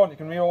many as you want. You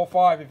can re-roll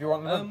 5 if you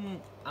want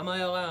them. Am I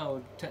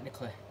allowed,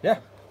 technically? Yeah,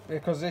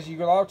 because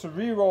you're allowed to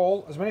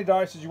re-roll as many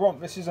dice as you want.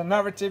 This is a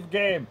narrative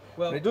game.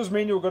 Well, and it does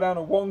mean you'll go down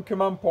to 1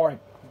 command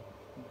point.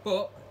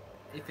 But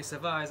if he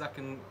survives, I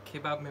can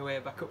kebab my way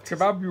back up to...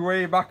 Kebab your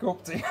way back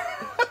up to...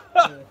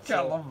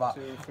 I love that.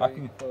 2,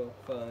 3, 4,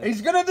 5.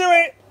 He's going to do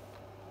it!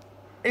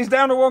 He's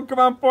down to 1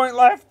 command point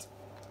left.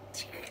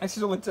 This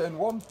is only turn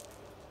 1.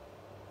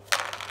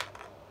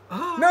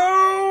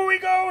 No, he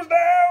goes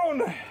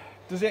down!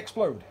 Does he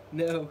explode?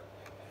 No.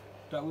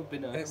 That would be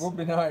nice. It would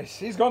be nice.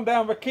 He's gone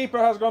down, the keeper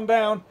has gone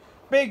down.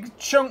 Big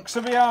chunks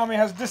of the army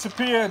has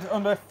disappeared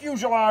under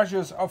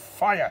fuselages of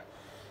fire.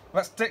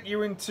 Let's take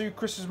you into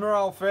Chris's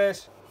morale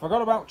phase.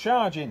 Forgot about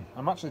charging.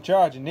 I'm actually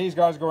charging. These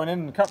guys are going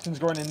in, the captain's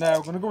going in there.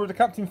 We're going to go with the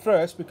captain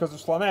first because of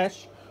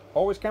Slaanesh.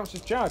 Always counts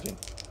as charging.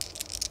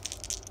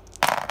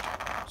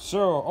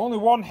 So, only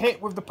 1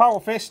 hit with the power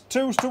fist.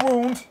 2's to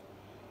wound.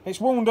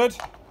 It's wounded.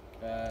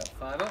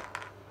 5 up.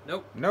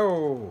 Nope.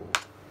 No.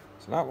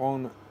 So that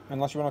one,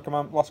 unless you want a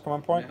last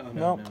command point.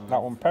 No.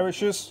 That one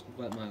perishes.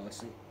 Let my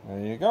lesson. There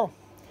you go.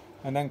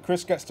 And then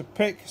Chris gets to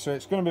pick. So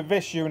it's going to be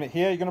this unit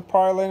here. You're going to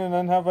pile in and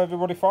then have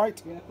everybody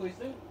fight. Yeah, please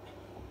do.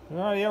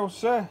 Rightio,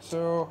 sir.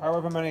 So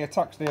however many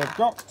attacks they have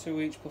got. 2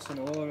 each plus an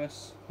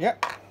Olorus.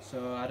 Yep.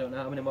 So I don't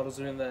know how many models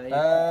are in there. Is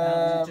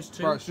it just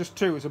 2? Well, it's just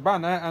 2. It's a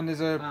banner and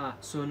there's a...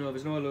 so no,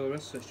 there's no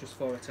Olorus, so it's just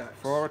 4 attacks.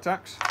 4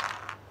 attacks.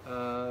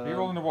 You're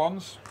rolling the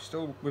 1s,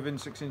 still within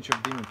 6 inch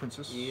of Demon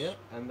Princess. Yeah,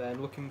 and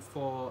then looking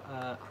for...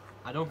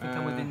 I don't think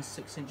I'm within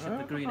 6 inch of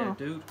the green-haired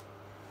dude.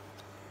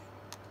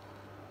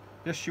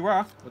 Yes, you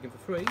are. Looking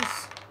for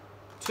 3s.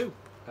 2.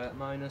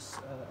 Minus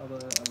other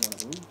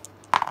one.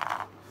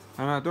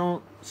 And I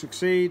don't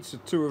succeed, so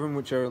 2 of them,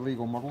 which are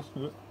illegal models.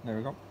 There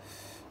we go.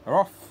 Are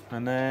off.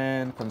 And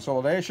then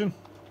consolidation.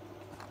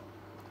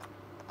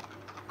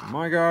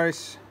 My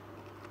guys.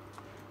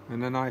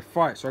 And then I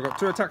fight. So I got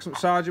 2 attacks from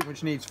Sergeant,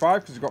 which needs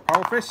 5 because he's got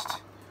Power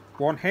Fist.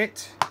 1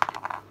 hit.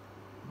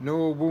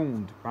 No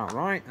wound. About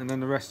right. And then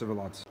the rest of the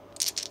lads.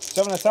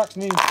 7 attacks,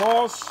 needing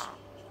 4s.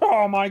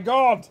 Oh my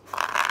god!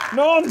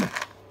 None!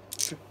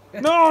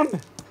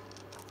 None!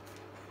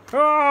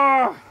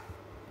 Ah!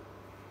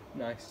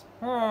 Nice.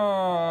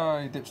 Ah,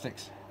 you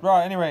dipsticks.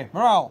 Right, anyway,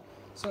 morale.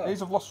 So, these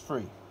have lost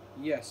 3.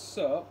 Yes,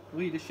 so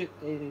leadership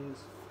is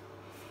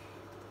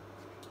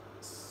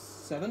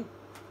 7.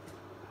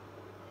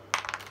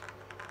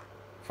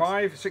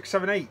 5, 6,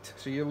 7, 8.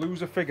 So you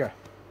lose a figure.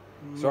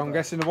 So I'm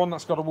guessing the one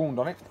that's got a wound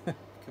on it.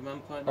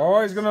 Command point.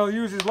 Oh, he's going to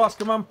use his last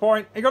command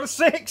point. He got a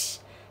 6.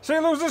 So he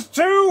loses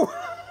 2.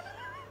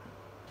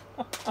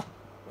 What's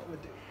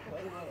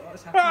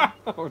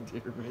happening? Oh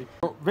dear me.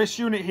 So this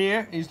unit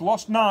here, he's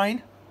lost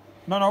 9.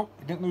 No,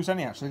 you didn't lose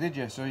any actually, did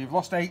you? So you've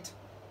lost 8.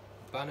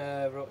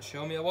 Banner,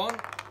 show me a 1.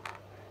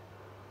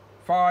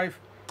 5.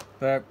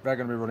 They're going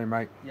to be running,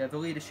 mate. Yeah, the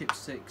leadership's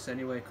 6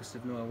 anyway because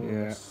they've no awards.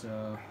 Yeah.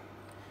 So,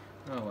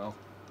 oh well.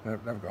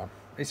 They've gone.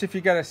 It's if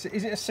you get a...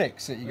 Is it a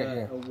 6 that you get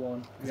here? A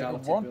 1. Is it a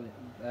 1?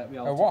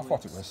 Oh, what? I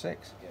thought it was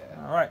 6.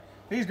 Yeah. Alright.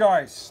 These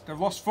guys, they've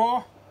lost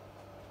 4.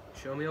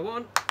 Show me a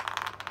 1.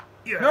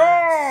 Yes.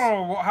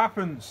 No! What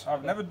happens?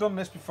 I've never done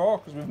this before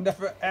because we've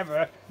never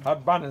ever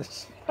had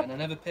banners. And I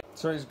never picked.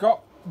 So he's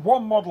got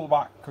 1 model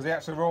back because he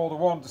actually rolled a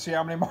 1 to see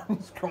how many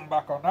models come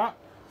back on that.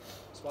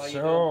 That's why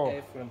you don't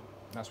pay for them.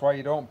 That's why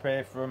you don't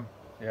pay for them.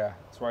 Yeah,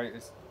 that's why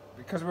it's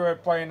because we're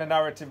playing a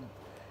narrative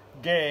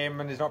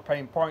game and he's not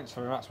paying points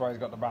for them. That's why he's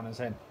got the banners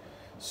in.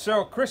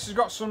 So Chris has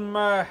got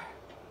some.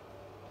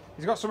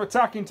 He's got some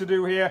attacking to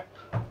do here.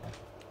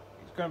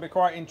 It's going to be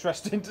quite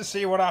interesting to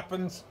see what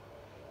happens.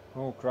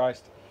 Oh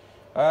Christ!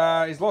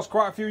 He's lost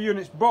quite a few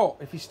units, but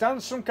if he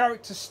stands some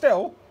characters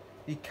still,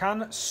 he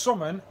can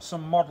summon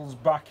some models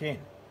back in.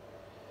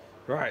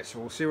 Right, so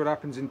we'll see what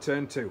happens in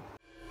turn 2.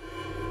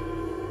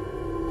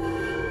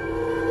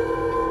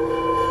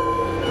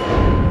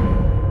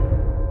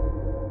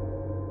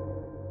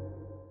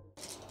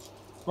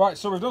 Right,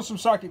 so we've done some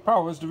psychic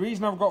powers. The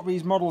reason I've got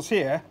these models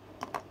here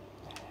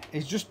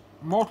is just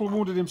mortal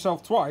wounded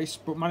himself twice,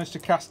 but managed to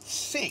cast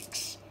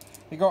 6.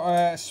 He got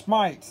a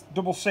smite,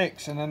 double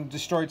 6, and then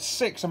destroyed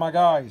 6 of my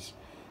guys.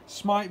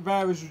 Smite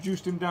there has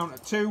reduced him down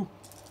to 2.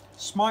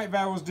 Smite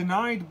there was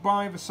denied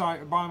by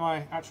by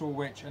my actual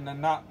witch, and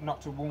then that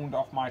knocked a wound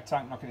off my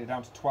tank, knocking it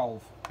down to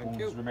 12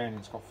 wounds remaining.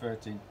 It's got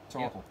 13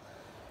 total. Yep.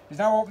 He's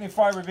now opening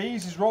fire with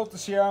these. He's rolled to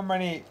see how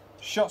many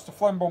shots the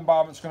flame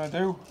bombardment's going to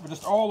do. We're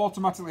just all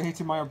automatically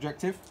hitting my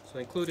objective. So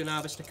including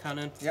harvester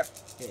cannon. Yep.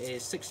 It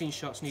is 16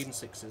 shots needing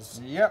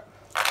 6s. Yep.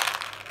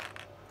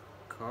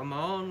 Come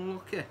on,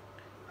 Lucky.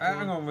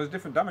 Hang on, there's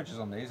different damages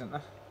on these, isn't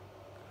there?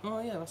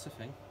 Oh yeah, that's the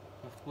thing.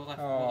 We'll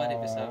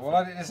edit this out. We'll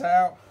edit this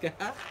out.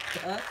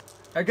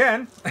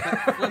 Again.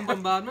 Flame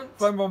bombardment.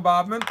 Flame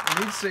bombardment.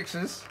 He needs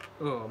 6s.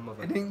 Oh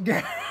mother. He didn't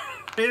get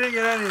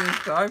any this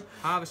time.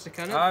 Harvester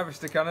cannon.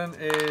 Harvester cannon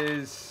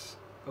is...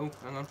 Oh,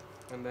 hang on.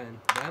 And then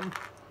them.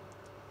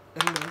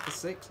 And then for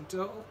 6 in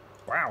total.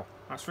 Wow,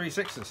 that's 3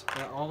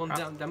 6s. All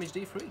on damage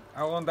D3.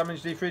 All on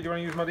damage D3. Do you want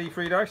to use my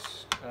D3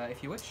 dice?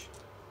 If you wish.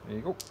 There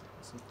you go.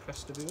 Some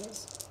press to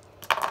viewers.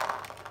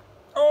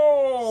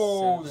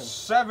 Oh,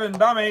 7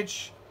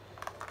 damage.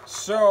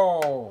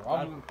 So,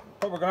 I'm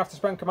probably going to have to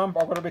spend command...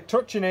 I'm going to be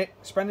touching it,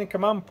 spending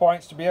command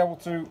points to be able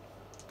to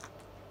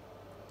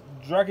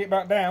drag it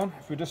back down.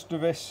 If we just do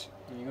this.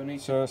 You're gonna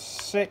need so,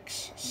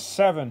 6,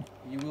 7.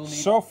 You will need...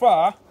 So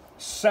far,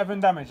 7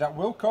 damage. That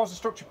will cause a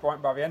structure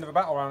point by the end of a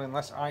battle round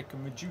unless I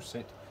can reduce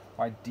it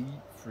by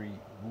D3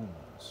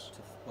 wounds.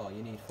 Well,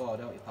 you need 4,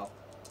 don't you, pal?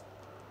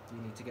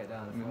 You need to get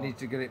down to 4. You need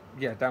to get it,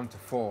 yeah, down to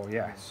 4,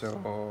 yeah.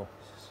 So...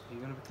 You're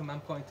going to be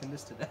command pointing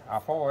this to death? I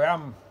probably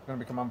am going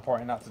to be command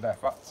pointing that to death.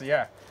 That's,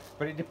 yeah.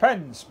 But it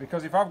depends,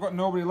 because if I've got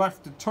nobody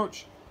left to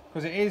touch,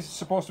 because it is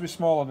supposed to be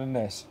smaller than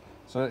this,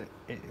 so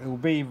it'll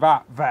be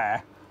that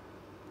there.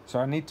 So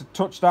I need to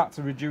touch that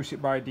to reduce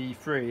it by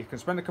D3. I can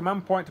spend a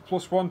command point to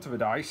 +1 to the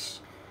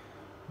dice,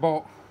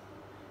 but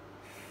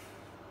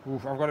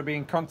oof, I've got to be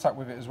in contact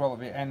with it as well at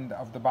the end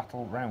of the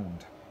battle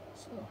round.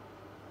 So,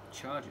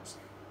 charges.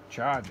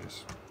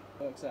 Charges.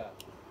 Works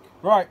out.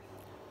 Right,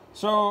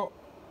 so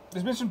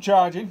there's been some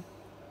charging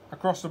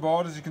across the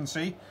board, as you can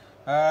see.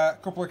 A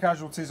couple of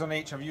casualties on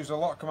each. I've used a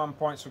lot of command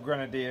points for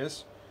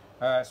grenadiers.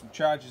 Some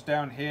charges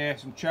down here,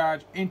 some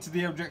charge into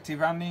the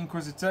objective and the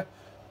inquisitor,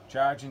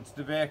 charge into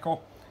the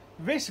vehicle.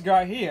 This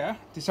guy here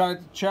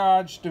decided to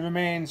charge the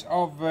remains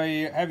of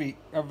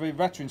the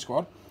veteran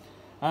squad,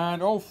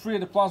 and all 3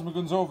 of the plasma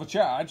guns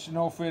overcharged, and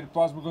all 3 of the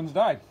plasma guns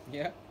died.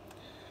 Yeah.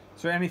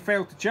 So and he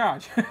failed to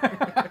charge,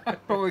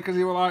 probably because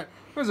he was like,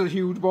 "There's a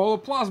huge ball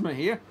of plasma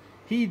here."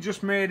 He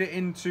just made it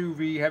into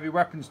the heavy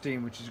weapons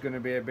team, which is going to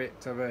be a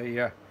bit of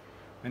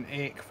an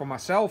ache for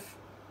myself.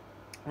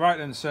 Right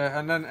then, sir.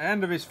 And then at the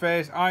end of his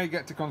phase, I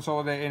get to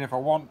consolidate in if I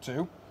want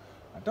to.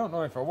 I don't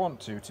know if I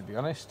want to be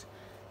honest.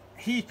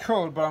 He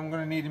could, but I'm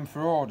going to need him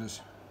for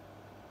orders.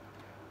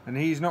 And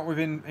he's not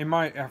within, in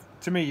my,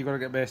 to me, you've got to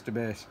get base to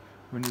base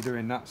when you're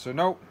doing that. So,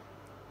 no.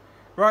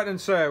 Right then,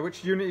 sir.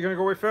 Which unit are you going to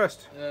go with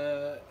first?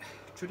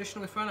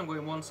 Traditionally, fine. I'm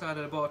going one side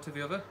of the board to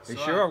the other. Are you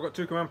sure? I've got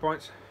 2 command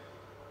points.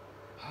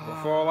 I've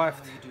got 4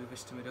 left. You do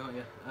this to me, don't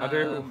you? I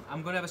do.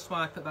 I'm going to have a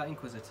swipe at that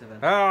inquisitor then.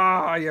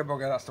 Ah, yeah,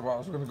 bugger. That's the one I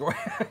was going to go with.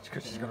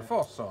 Because she's got a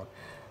 4 sword.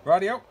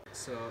 Radio.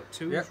 So,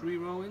 2s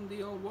re-rolling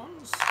the old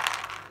ones.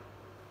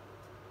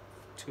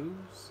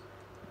 2s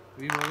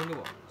re-rolling the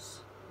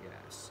ones.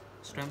 Yes.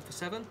 Strength for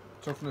 7.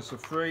 Toughness of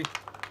 3.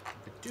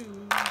 The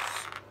 2s.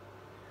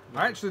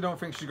 I actually don't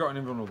think she's got an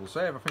invulnerable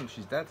save. I think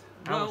she's dead.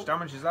 How much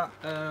damage is that?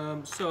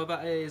 So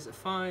that is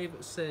 5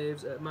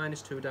 saves at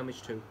 -2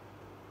 damage 2.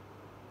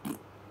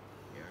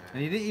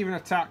 And you didn't even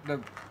attack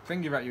the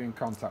thingy that you're in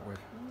contact with.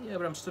 Yeah,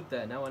 but I'm stood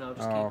there now, and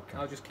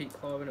I'll just keep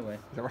clawing away.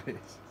 Is that what it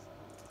is?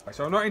 Right,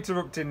 so I'm not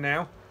interrupting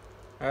now.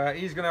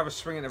 He's going to have a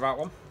swing into that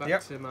one. Back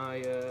to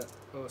my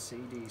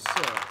OCD.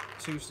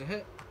 So 2s to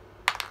hit.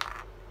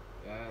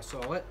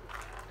 Solid.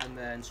 And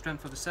then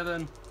strength for the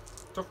 7.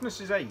 Toughness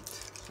is 8.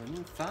 So I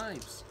need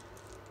 5s.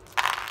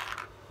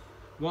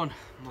 1.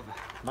 Mother.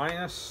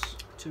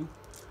 -2.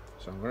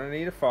 So I'm going to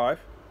need a 5.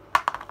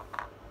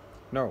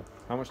 No.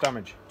 How much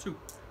damage? 2.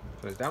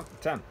 So it's down to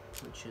 10.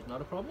 Which is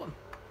not a problem.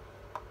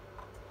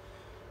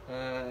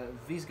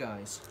 These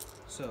guys.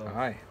 So 2,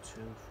 3,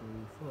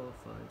 4,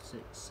 5,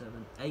 6,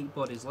 7, 8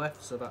 bodies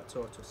left. So that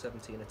total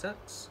 17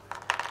 attacks.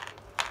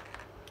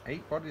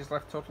 8 bodies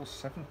left, total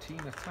 17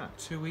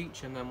 attacks. 2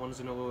 each, and then one's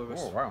an Olorus.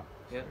 Oh wow.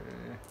 Yeah.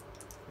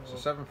 So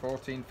 7,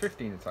 14,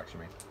 15 attacks, you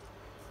mean?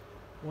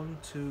 1,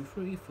 2,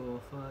 3, 4,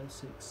 5,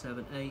 6,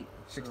 7, 8.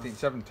 16,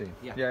 17.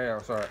 Yeah. Yeah,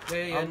 sorry.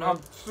 Yeah, no.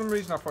 For some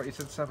reason I thought you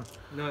said 7.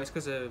 No, it's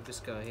because of this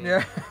guy here.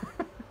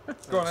 Yeah.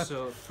 Go on then.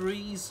 So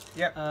 3s.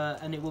 Yep.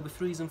 And it will be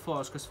 3s and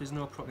 4s because there's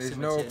no proximity.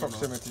 There's no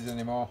proximities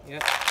anymore. Yeah.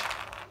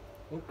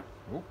 Oh.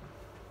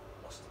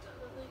 What's the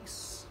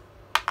nice?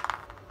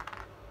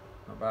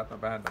 Not bad,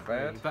 not bad, not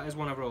bad. That is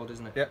one I've rolled,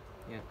 isn't it? Yep.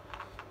 Yeah.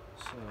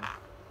 So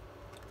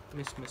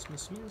miss.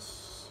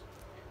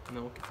 And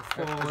then looking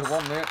for 4s. There's a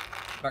 1 there.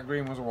 That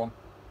green was a 1.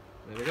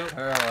 There we go.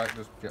 Alright,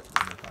 just get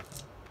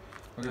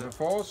Looking for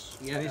fours.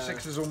 Yeah. Any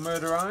sixes will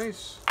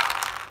murderize.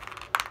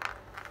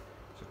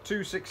 So 2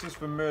 6s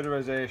for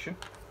murderization.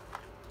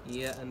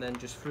 Yeah, and then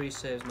just 3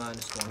 saves -1.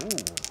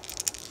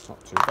 Ooh,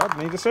 not too bad.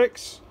 Need a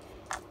 6.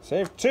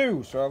 Save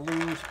 2, so I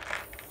lose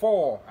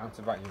 4 out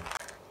of that unit.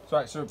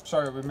 Right, so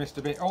sorry we missed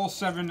a bit. All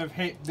 7 have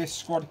hit this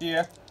squad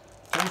here.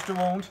 2's to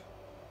wound.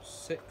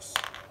 6.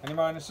 Any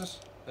minuses?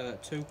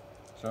 2.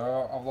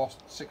 So I've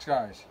lost 6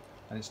 guys.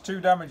 And it's 2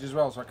 damage as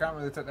well, so I can't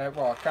really take the hit.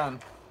 Well, I can.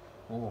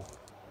 Oh.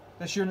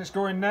 This unit's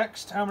going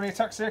next. How many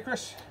attacks here,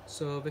 Chris?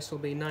 So this will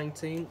be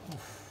 19.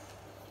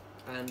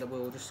 And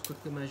we'll just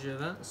quickly measure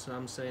that. So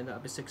I'm saying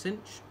that'll be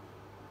 6-inch.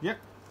 Yep.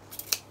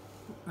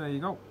 There you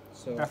go.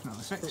 So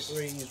definitely 6.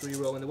 3 is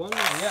re-rolling the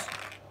 1s. Yep.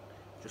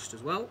 Just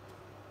as well.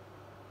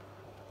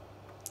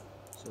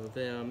 So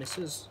they are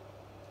misses.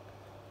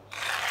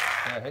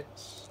 There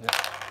hits. Yep.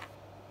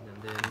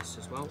 And then they miss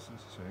as well. So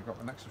you've got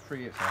an extra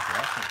 3 hits after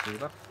that. Let's do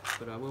that.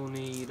 But I will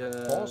need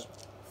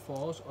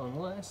 4s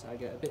unless I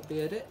get a bit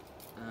bearded.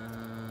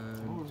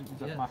 And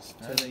yeah,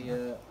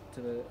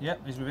 to the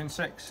yep, he's within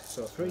 6.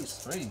 So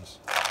 3s. 3s.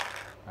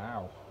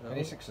 Wow.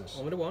 Any 6s?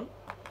 Only the 1.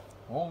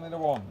 Only the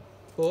 1.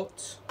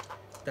 But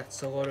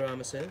that's a lot of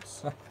armour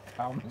saves.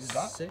 How many is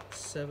that? 6,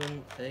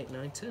 7, 8,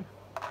 9, 10.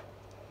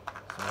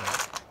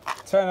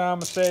 So 10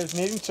 armour saves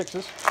needing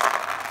 6s.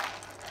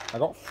 I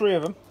got 3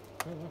 of them.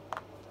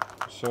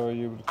 So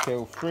you would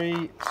kill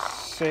 3,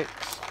 6,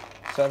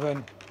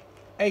 7,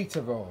 8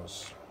 of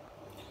those.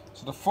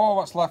 So the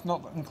 4 that's left,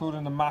 not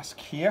including the mask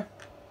here.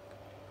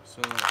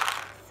 So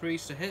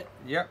 3s to hit.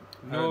 Yep.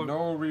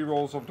 No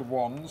rerolls of the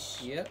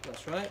 1s. Yep,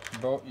 that's right.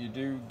 But you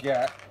do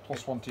get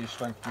 +1 to your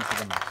strength due to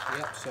the mask.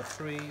 Yep, so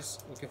 3s,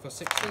 looking for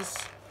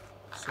 6s.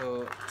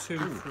 So 2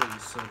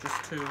 3s, so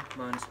just 2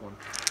 -1.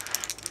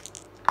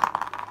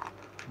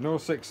 No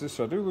 6s,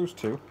 so I do lose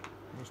 2.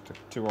 Just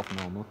take 2 off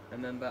normally.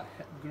 And then that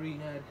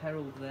green-eyed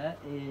herald there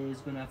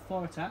is going to have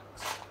 4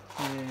 attacks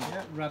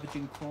with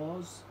ravaging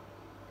claws,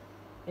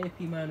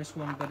 AP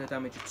 -1, better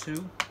damage of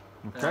 2,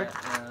 Okay.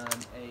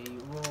 and a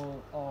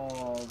roll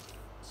of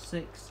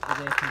 6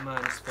 with AP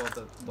 -4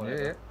 the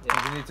whatever. Yeah.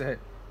 What do you need to hit?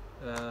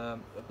 I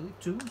believe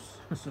 2s,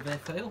 so they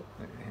fail.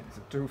 It's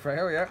a 2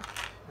 fail, yeah.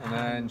 And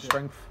then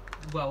strength.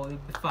 Well,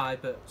 it'd be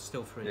 5, but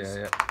still 3s.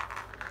 Yeah.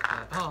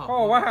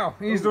 Oh wow,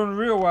 he's done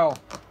real well.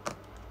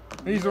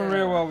 He's done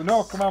real well.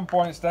 No command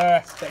points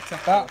there.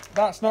 Spectacular.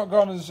 That's not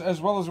gone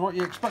as well as what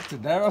you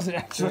expected there, has it?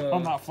 Actually,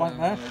 on that flank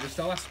there. Just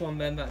the last one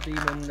then, that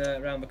demon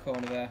round the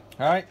corner there.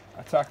 Right,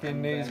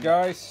 attacking these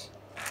guys.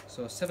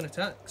 So 7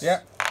 attacks.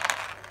 Yeah.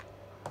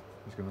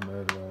 He's going to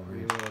murder all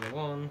these. Reroll a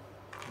 1,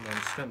 and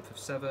then strength of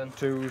 7.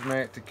 2's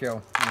mate to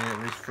kill. You need at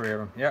least 3 of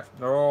them. Yep,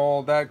 they're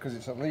all dead because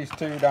it's at least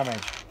 2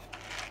 damage.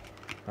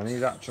 And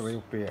he's actually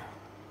up here.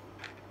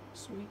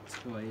 Sweet.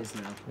 Oh, he is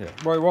now. Yeah.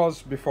 Well, he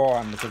was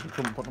beforehand because we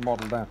couldn't put the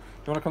model down. Do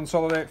you want to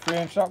consolidate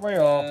 3-inch that way,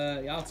 or?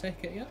 Yeah, I'll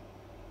take it. Yeah.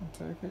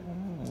 I'll take it.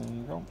 There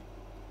you go.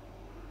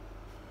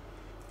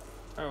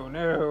 Oh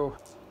no!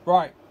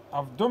 Right,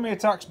 I've done my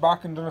attacks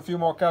back and done a few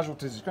more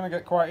casualties. It's going to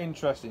get quite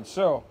interesting.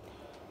 So,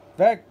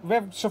 they've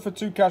suffered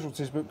 2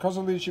 casualties, but because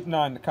of leadership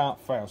 9, they can't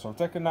fail. So I've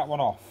taken that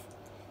one off.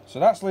 So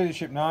that's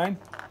leadership 9.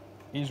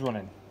 He's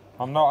running.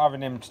 I'm not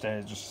having him stay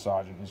as just a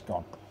sergeant. He's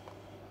gone.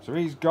 So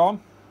he's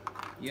gone.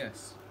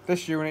 Yes.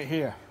 This unit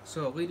here.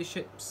 So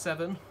leadership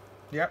 7.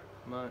 Yep.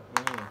 So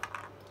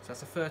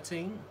that's a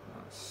 13.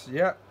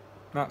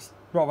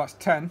 That's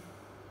 10.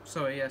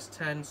 Sorry, yes,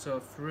 10. So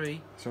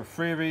 3. So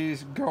 3 of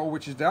these go,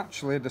 which is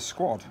actually the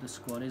squad. The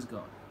squad is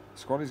gone.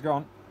 Squad is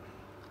gone.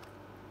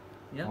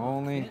 Yeah.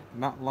 Only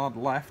that lad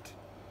left,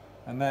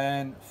 and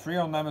then 3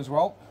 on them as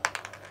well.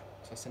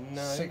 So that's a 9.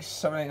 6,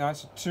 7, 8, 9.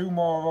 So 2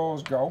 more of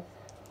those go.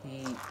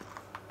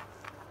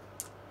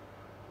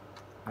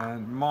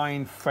 And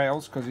mine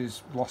fails because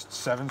he's lost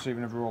 7, so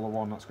even if we roll a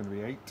 1, that's going to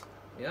be 8.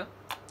 Yeah.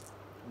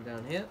 And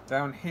down here.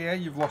 Down here,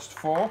 you've lost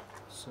 4.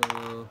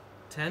 So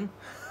 10.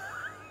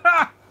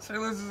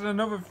 So this is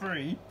another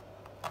 3.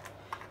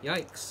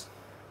 Yikes.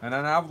 And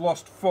then I've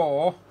lost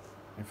 4.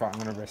 In fact,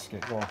 I'm going to risk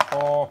it. Go on,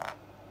 4.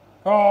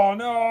 Oh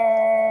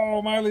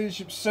no! My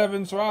leadership's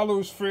 7, so I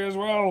lose 3 as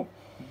well.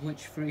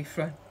 Which 3,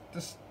 friend?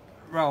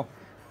 Well,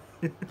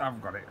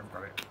 I've got it.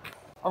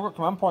 I've got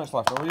command points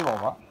left. I'll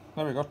reroll that.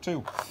 There we go,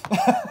 2.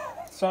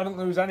 So I didn't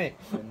lose any.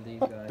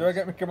 These guys. Do I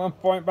get my command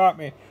point back?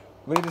 Me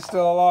leader's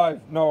still alive?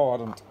 No, I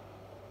don't.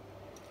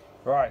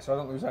 Right, so I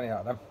don't lose any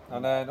out of them.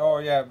 And then, oh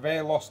yeah, they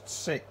lost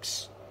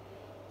 6.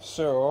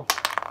 So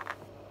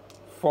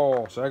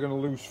 4. So they're going to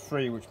lose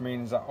 3, which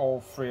means that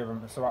all 3 of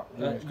them, so that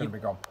unit's going to be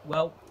gone.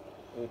 Well,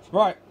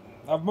 right.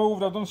 I've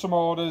moved. I've done some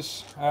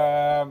orders.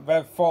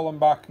 They've fallen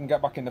back and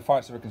get back in the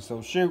fight, so we can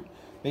still shoot.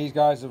 These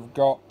guys have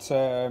got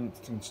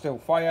can still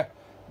fire.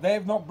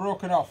 They've not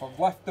broken off. I've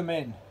left them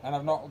in, and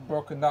I've not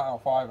broken that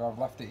off either. I've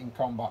left it in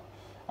combat.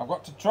 I've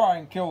got to try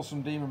and kill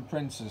some demon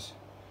princes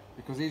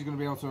because he's going to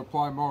be able to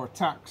apply more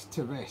attacks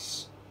to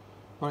this.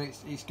 But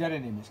it's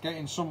getting him. It's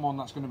getting someone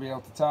that's going to be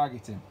able to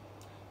target him.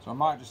 So I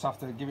might just have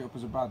to give it up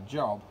as a bad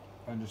job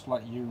and just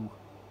let you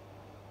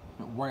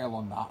wail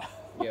on that.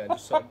 Yeah,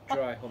 just sort of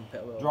dry hump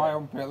it a little Dry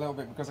hump it a little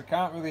bit, because I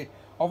can't really...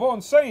 Although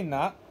I'm saying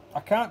that, I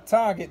can't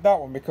target that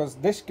one, because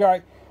this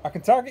guy... I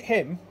can target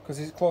him, because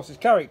he's the closest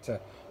character.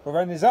 But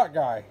then there's that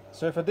guy.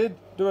 So if I did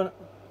do an...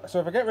 So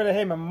if I get rid of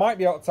him, I might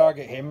be able to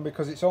target him,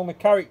 because it's only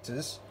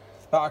characters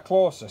that are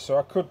closer. So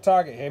I could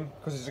target him,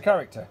 because he's a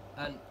character.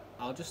 And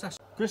I'll just ask...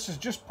 Chris has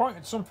just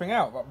pointed something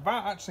out, but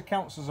that actually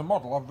counts as a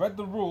model. I've read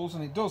the rules,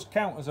 and it does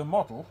count as a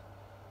model.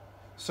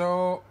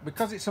 So,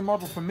 because it's a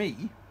model for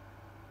me,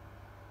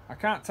 I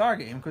can't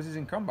target him because he's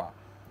in combat.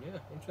 Yeah,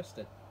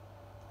 interesting.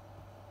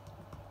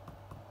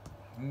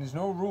 And there's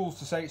no rules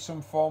to say it's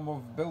some form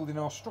of building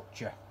or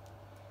structure.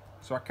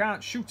 So I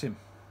can't shoot him.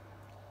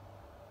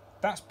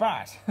 That's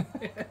bad.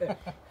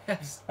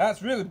 Yes.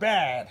 That's really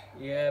bad.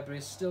 Yeah, but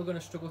he's still going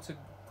to struggle to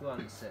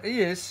glance it.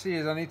 He is.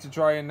 I need to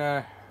try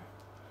and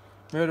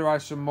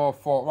murderize some more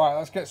fort. Right,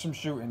 let's get some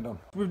shooting done.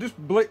 We've just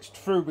blitzed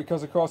through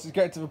because, of course, it's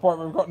getting to the point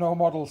where we've got no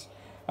models.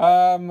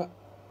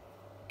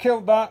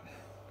 Killed that.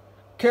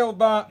 Killed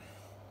that.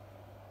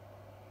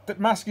 The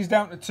mask is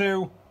down to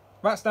 2.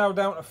 That's now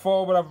down to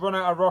 4, but I've run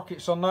out of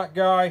rockets on that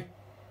guy.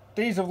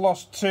 These have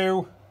lost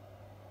 2.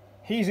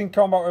 He's in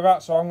combat with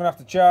that, so I'm going to have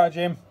to charge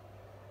him.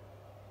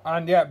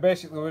 And yeah,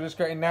 basically we're just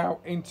getting now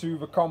into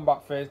the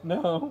combat phase.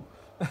 No.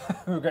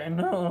 We're getting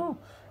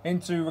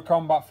into the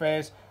combat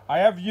phase. I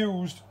have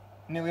used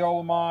nearly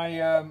all of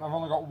my... I've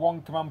only got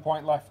 1 command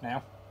point left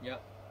now. Yeah.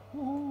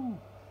 Woohoo.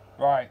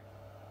 Right.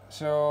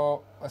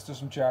 So, let's do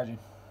some charging.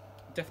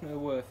 Definitely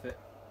worth it.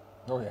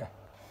 Oh yeah.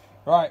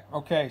 Right,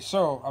 okay,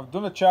 so I've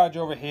done a charge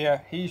over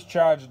here. He's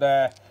charged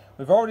there.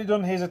 We've already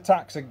done his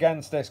attacks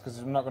against this because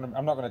I'm not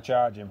gonna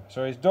charge him.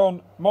 So he's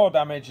done more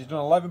damage. He's done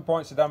 11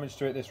 points of damage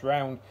to it this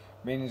round,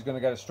 meaning he's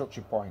gonna get a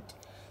structure point.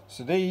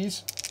 So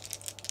these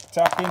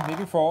attacking, he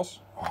do force.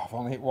 Oh, I've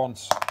only hit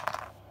once.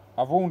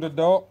 I've wounded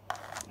though.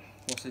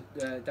 What's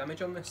the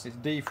damage on this? It's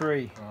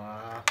D3.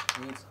 Ah,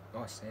 needs.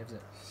 Oh, it saves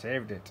it.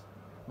 Saved it.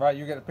 Right,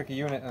 you get to pick a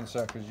unit then,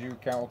 sir, because you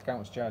count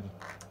as charging.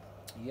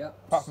 Yep.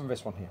 Apart from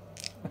this one here.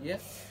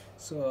 Yep.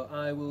 So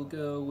I will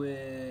go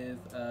with.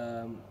 He's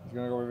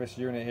gonna go with this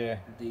unit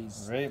here.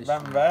 These. Right,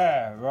 bam,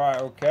 there.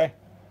 Right, okay.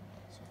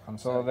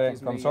 Consolidate,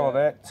 so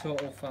consolidate.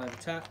 Total 5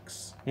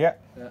 attacks. Yeah.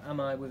 Am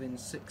I within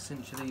 6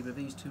 inches of either of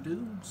these 2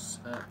 dudes?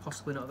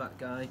 Possibly not that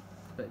guy,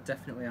 but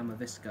definitely am of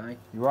this guy.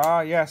 You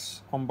are,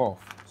 yes, on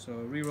both. So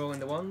re-rolling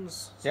the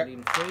ones. So yep.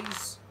 needing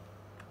 3s.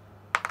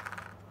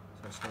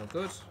 So it's no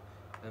good.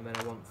 And then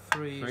I want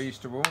 3s. 3s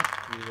to wound.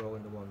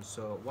 Re-rolling the ones.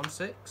 So 1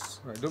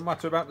 6. Right, it doesn't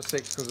matter about the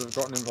 6 because I've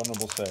got an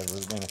invulnerable saver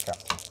as being a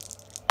captain.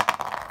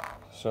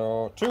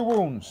 So 2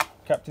 wounds.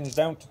 Captain's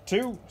down to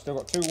 2. Still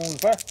got 2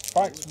 wounds left.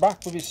 Fights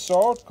back with his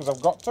sword because I've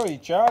got to. He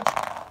charged.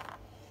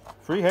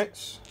 3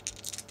 hits.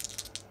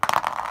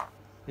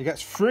 He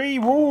gets 3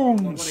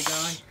 wounds. What a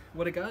guy!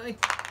 What a guy!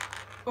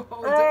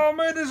 Oh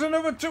man, there's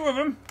another 2 of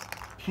them.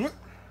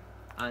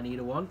 I need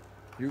a 1.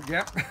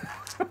 Yep.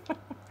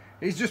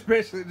 He's just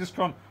basically just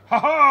gone, ha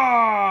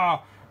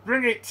ha!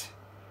 Bring it!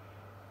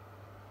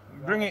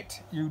 Bring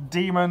it, you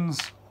demons!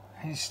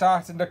 He's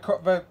starting to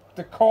cut the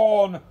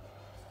Khorne.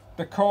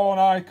 The Khorne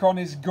icon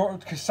is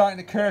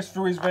starting to curse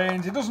through his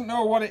veins. He doesn't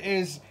know what it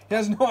is. He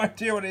has no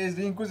idea what it is.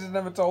 The Inquisitor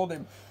never told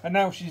him. And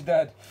now she's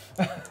dead.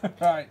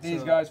 Right,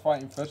 these guys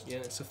fighting first. Yeah,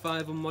 it's a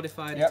 5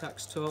 unmodified yep.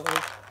 attacks total.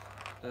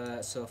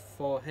 So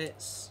 4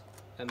 hits.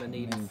 And then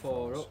needing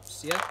 4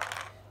 ups. Yeah.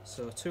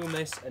 So 2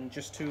 miss and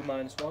just 2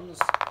 -1s.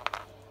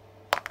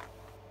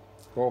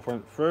 Both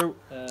went through.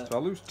 So I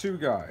lose 2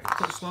 guys.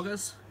 Couple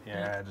sluggers.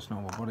 Yeah, just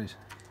normal buddies.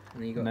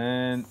 And then you got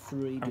then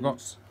 3 dudes. I've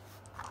got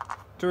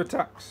 2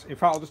 attacks. In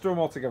fact, I'll just do them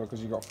all together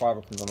because you've got 5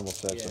 up in vulnerable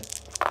save. Yeah.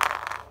 So.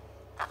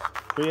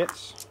 3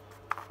 hits.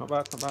 Not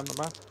bad, not bad, not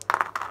bad.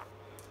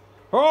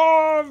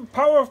 Oh,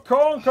 power of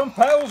Khorne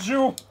compels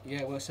you.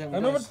 Yeah, well, same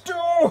another does.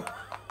 2.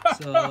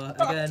 So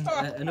again,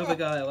 another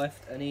guy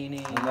left, and he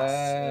needs. And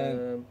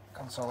then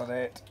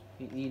consolidate.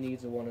 He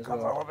needs a 1 as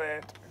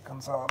Consolidate.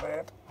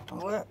 Consolidate.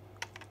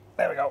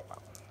 There we go.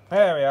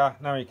 There we are.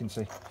 Now you can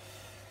see.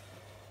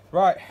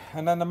 Right,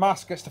 and then the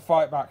mask gets to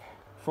fight back.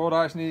 4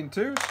 dice needing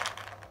 2s.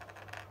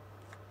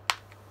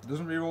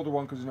 Doesn't reroll the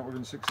 1 because he's not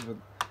within 6 of the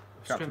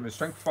captain. With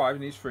strength 5,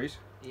 he needs 3s.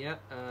 Yeah.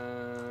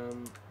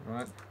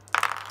 Right.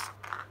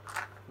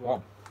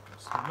 1.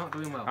 So I'm not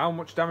doing well. How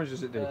much damage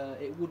does it do?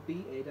 It would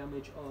be a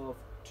damage of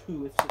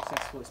 2 if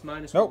successful. It's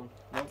 -1. Nope.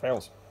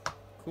 Fails.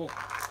 Cool.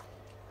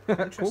 Cool.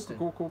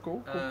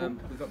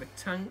 We've got the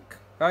tank.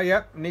 Oh,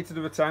 yeah. Need to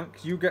do a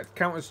tank. You get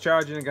counters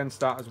charging against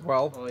that as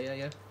well. Oh,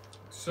 yeah.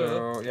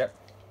 So yep.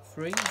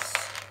 3s.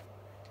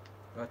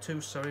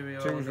 2, sorry,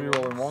 re-rolling. 2s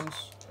re-rolling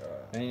 1s.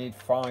 And you need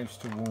 5s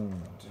to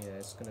wound. Yeah,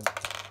 it's gonna.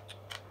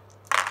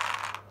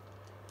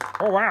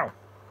 Oh wow!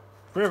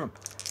 3 of them.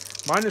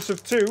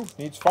 -2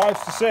 needs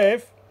 5s to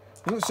save.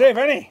 Doesn't save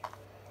any.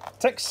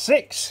 Takes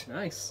 6.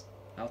 Nice.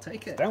 I'll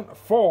take it. Down to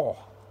 4.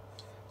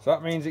 So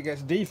that means it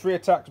gets D3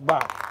 attacks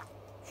back.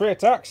 3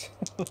 attacks.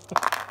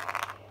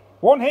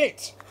 1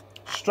 hit.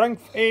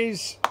 Strength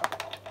is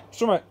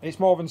something. It's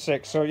more than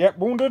 6. So yep,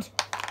 wounded.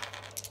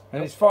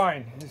 And it's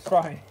fine. It's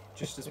fine.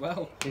 just as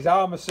well. His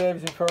armour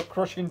saves him for a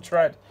crushing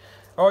tread.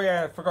 Oh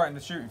yeah, I forgot in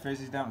the shooting phase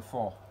he's down to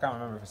 4. Can't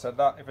remember if I said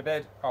that. If I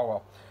did, oh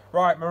well.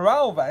 Right,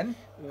 morale then.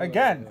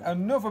 Again,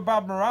 another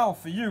bad morale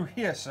for you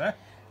here, sir.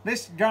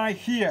 This guy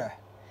here.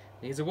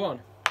 He's a 1.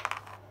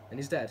 And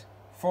he's dead.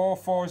 4,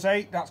 4 is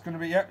 8. That's going to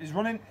be, yep, he's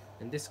running.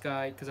 And this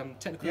guy, because I'm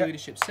technically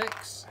leadership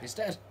 6, he's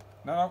dead.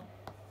 No.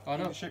 Oh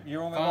no. Leadership, you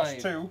only 5. lost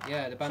 2.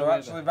 Yeah, the so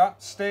actually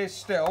that stays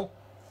still.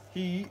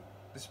 He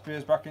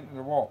disappears back into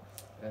the warp.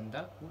 And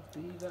that would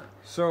be that.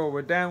 So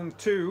we're down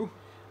to...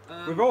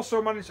 we've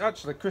also managed,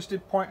 actually, Chris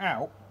did point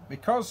out,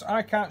 because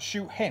I can't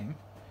shoot him,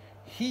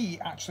 he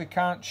actually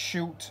can't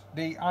shoot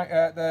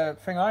the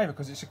thing either,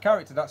 because it's a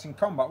character that's in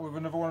combat with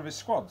another one of his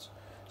squads.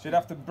 So you'd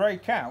have to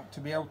break out to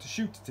be able to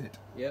shoot at it.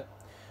 Yeah.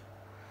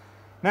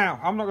 Now,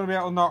 I'm not going to be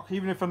able to knock,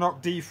 even if I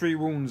knock D3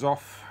 wounds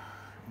off.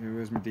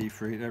 Where's my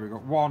D3? There we go.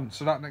 1.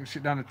 So that makes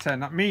it down to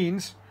 10. That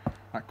means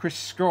that Chris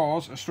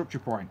scores a structure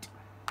point.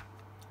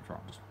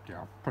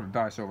 I'll put a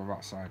dice over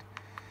that side.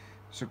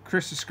 So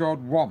Chris has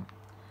scored 1.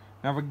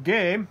 Now the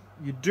game,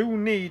 you do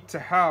need to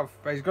have,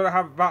 he's got to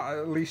have that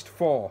at least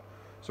 4.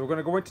 So we're going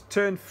to go into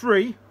turn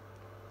 3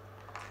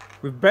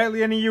 with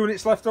barely any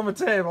units left on the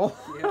table.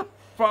 Yeah.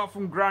 Apart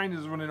from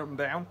grinders running up and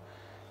down.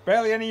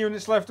 Barely any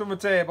units left on the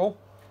table.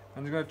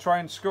 And they're going to try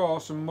and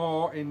score some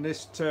more in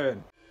this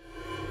turn.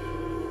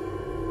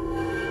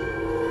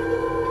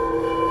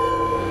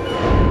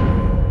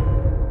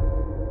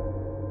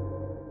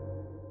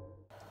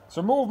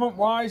 So movement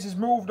wise, he's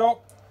moved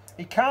up.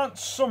 He can't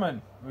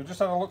summon. We just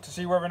had a look to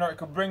see whether or not he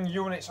could bring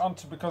units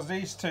onto, because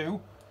these two,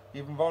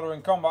 even though they're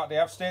in combat, they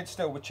have stayed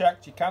still. We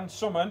checked, he can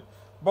summon,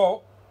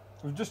 but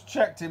we've just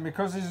checked him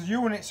because there's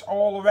units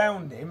all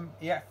around him.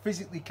 He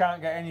physically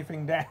can't get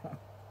anything down.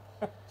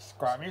 It's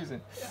quite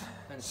amusing.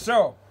 Yeah.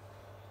 So,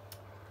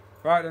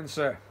 right then,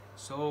 sir.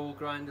 Soul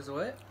grinders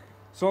away.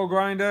 Soul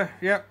grinder,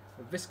 yep.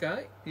 With this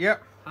guy.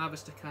 Yep.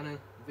 Harvester cannon.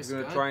 This We're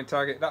guy. going to try and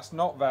target. That's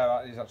not there.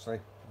 That is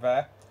actually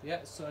there.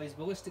 Yeah, so his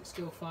ballistic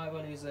skill 5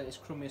 on his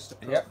crummiest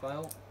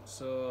profile. Yep.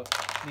 So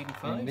needing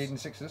 5s. Needing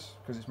 6s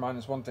because it's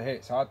 -1 to hit.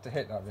 It's hard to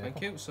hit that vehicle.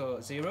 Thank you. So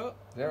 0.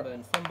 0. And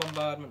then flame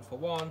bombardment for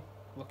 1.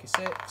 Lucky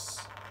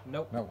 6.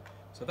 Nope. No.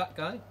 So that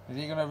guy. Is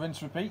he going to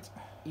rinse repeat?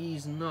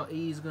 He's not.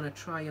 He's going to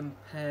try and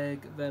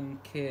peg them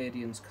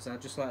Cadians because I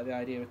just like the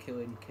idea of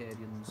killing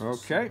Cadians.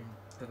 Okay.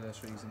 For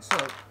perverse reasons. So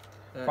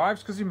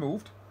 5's because he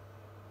moved.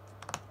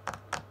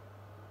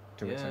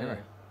 2 hits anyway.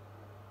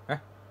 Huh?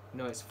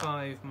 No, it's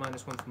 5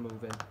 -1 for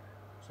moving.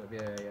 So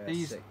yeah,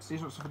 he's 6.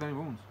 He's not suffered any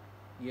wounds.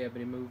 Yeah, but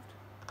he moved.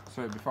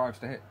 So it'd be 5s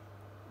to hit.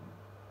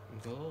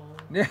 Go.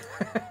 Yeah.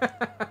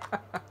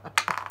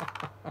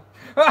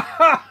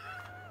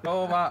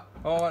 all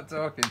that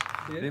talking.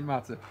 Yeah. Didn't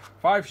matter.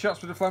 5 shots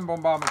with the flame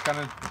bombardment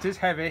cannon. It is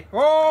heavy.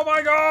 Oh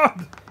my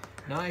god!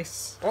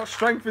 Nice. What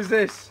strength is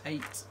this?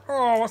 8.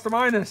 Oh, what's the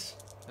minus?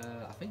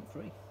 I think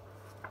 3.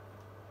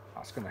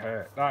 That's gonna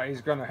hurt. That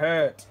is gonna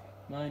hurt.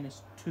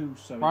 -2,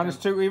 sorry.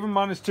 -2, even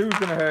 -2 is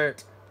gonna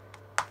hurt.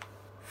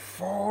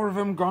 4 of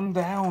them gone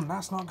down.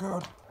 That's not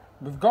good.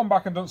 We've gone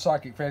back and done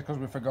psychic phase because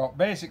we forgot.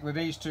 Basically,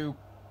 these two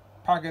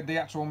paggered the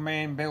actual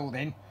main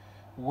building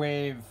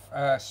with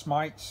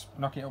smites,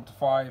 knocking it up to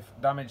 5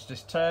 damage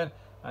this turn,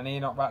 and he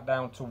knocked that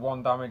down to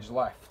 1 damage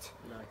left.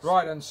 Nice.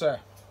 Right then, sir.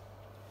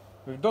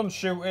 We've done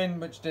shooting,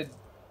 which did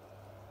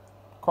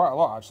quite a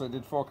lot actually.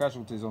 Did 4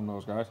 casualties on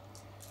those guys.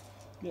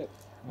 Yep.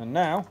 And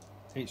now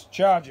it's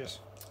charges.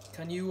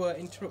 Can you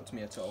interrupt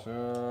me at all? So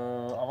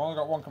I've only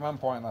got 1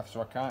 command point left,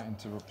 so I can't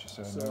interrupt you,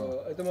 sir. So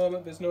no. at the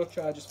moment, there's no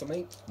charges for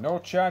me. No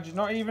charges,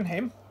 not even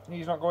him.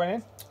 He's not going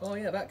in. Oh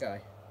yeah, that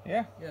guy.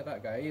 Yeah. Yeah,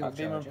 that guy. That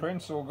Demon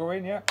Prince will go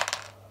in, yeah.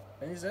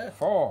 And he's there.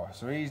 4,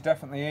 so he's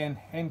definitely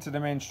into the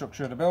main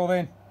structure of the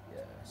building.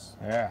 Yes.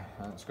 Yeah,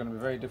 and it's going to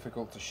be very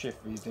difficult to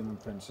shift these Demon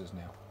Princes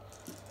now.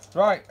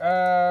 Right,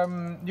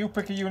 you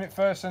pick a unit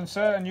first then,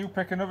 sir, and you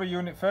pick another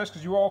unit first,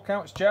 because you all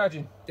count as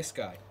charging. This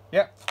guy.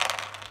 Yep.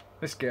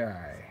 This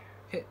guy.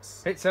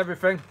 Hits. Hits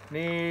everything.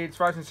 Needs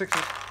 5s and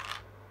 6s.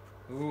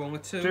 Ooh, only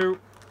 2. 2.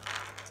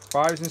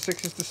 5s and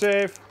 6s to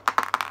save.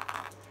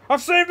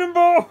 I've saved them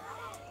both!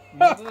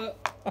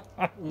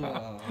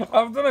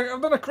 I've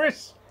done a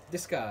Chris.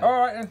 This guy.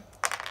 Alright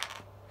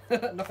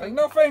then. Nothing.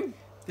 Nothing.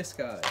 This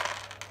guy.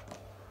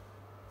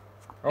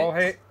 All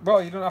hit.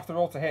 Well, you don't have to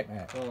roll to hit,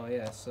 mate. Oh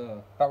yeah,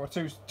 so that were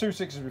two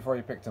 6s before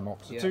you picked them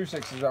up. So yeah. 2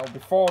 6s, that'll be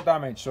 4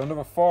 damage. So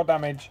another 4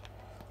 damage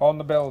on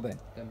the building.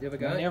 And the other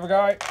guy. And the other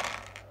guy.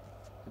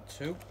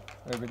 2.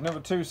 There'll be another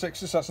 2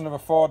 6s. That's another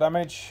 4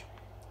 damage.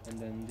 And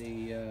then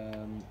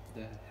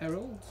the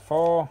Herald.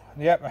 4.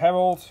 Yep, the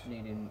Herald.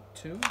 Needing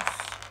 2s.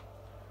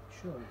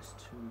 Sure, it's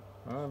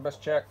 2.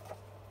 Best check.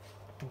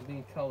 There's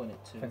been Cowan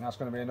at 2. I think that's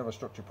going to be another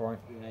structure point.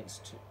 Yeah, it's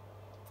 2.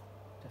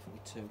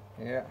 Definitely 2.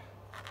 Yeah.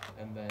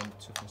 And then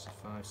toughness of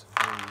 5, so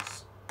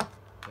 3s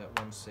at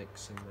 1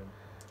 6, and then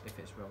if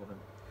it's relevant.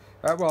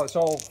 Well, it's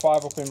all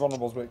 5 up in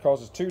vulnerables, but it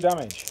causes 2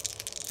 damage.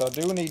 So I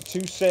do need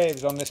 2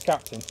 saves on this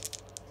captain.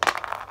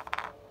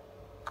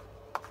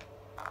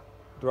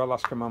 Do our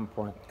last command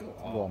point. Go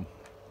on. 1.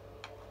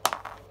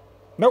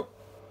 Nope.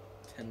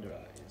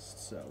 tenderized,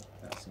 so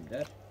that's him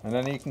dead. And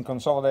then he can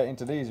consolidate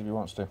into these if he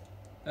wants to.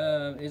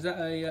 Is that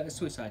a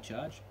suicide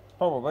charge?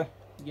 Probably.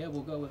 Yeah,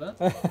 we'll go with that.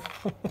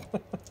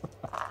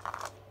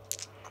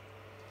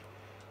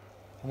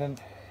 And then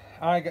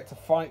I get to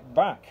fight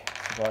back,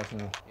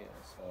 surprisingly. Yeah,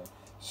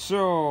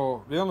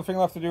 So, the only thing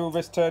left to do with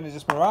this turn is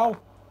this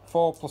morale.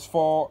 4 plus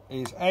 4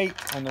 is 8,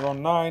 and they're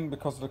on 9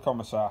 because of the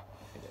commissar.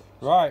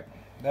 Right,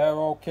 they're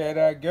okay,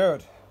 they're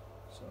good.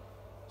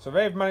 So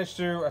they've managed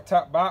to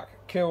attack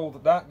back,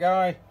 killed that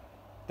guy.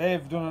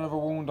 They've done another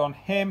wound on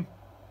him,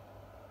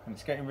 and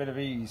it's getting rid of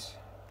these.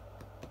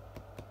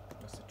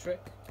 That's the trick.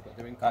 But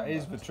they're in That combat.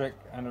 is the trick,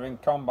 and they're in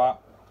combat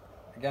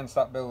against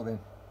that building.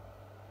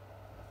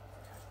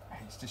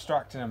 It's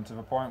distracting them to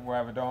the point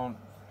where they don't...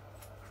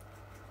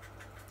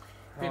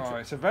 Oh,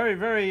 it's a very,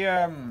 very...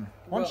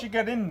 once you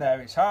get in there,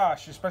 it's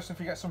harsh, especially if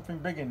you get something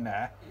big in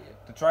there,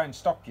 to try and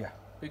stop you.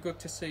 Be good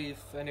to see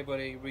if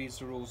anybody reads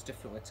the rules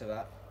differently to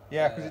that.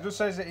 Yeah, because it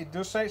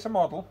does say it's a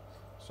model.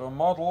 So a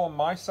model on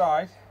my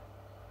side,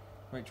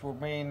 which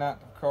would mean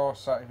that, of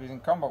course, if he's in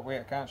combat with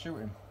it, I can't shoot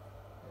him.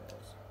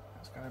 Yes.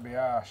 That's going to be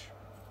harsh.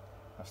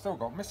 I've still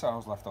got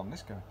missiles left on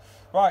this guy.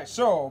 Right,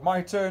 so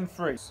my turn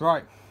 3.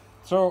 Right,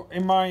 so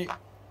in my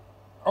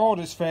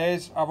orders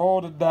phase, I've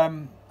ordered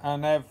them,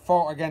 and they've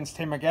fought against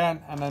him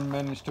again, and then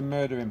managed to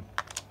murder him,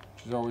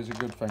 which is always a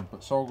good thing.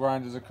 But soul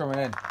grinders are coming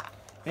in.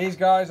 These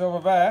guys over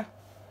there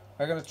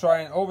are going to try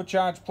and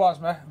overcharge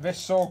plasma this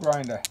soul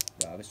grinder.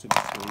 Yeah, this would be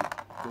sweet.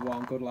 Go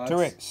on, good lads. 2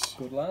 hits.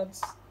 Good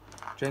lads.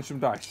 Change some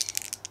dice.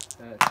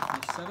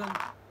 7.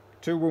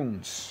 2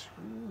 wounds.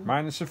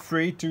 Minus of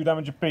 3, 2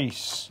 damage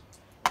apiece.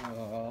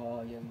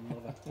 Oh, you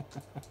mother.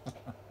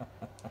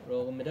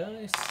 Rolling my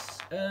dice.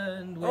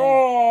 And we...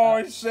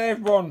 Oh, he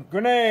saved one.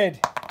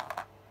 Grenade.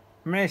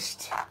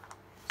 Missed.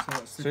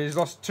 So So he's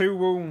lost 2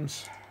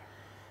 wounds.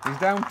 He's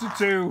down to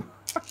 2.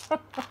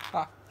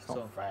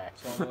 Not fair.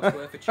 So almost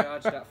worth a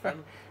charge, that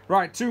friend.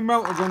 Right, 2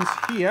 melter guns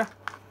here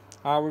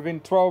are within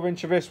 12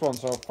 inch of this one,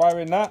 so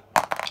firing that.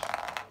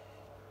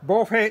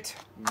 Both hit.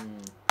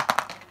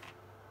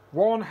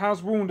 One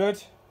has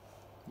wounded.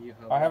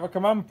 I have a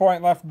command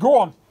point left. Go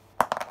on.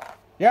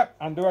 Yep,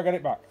 and do I get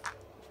it back?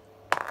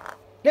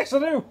 Yes, I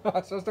do. So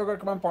I've still got a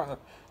command point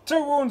left.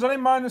 2 wounds on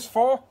him, minus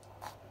 4.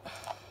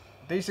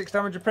 D6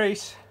 damage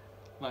apiece.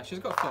 Right, she's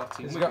got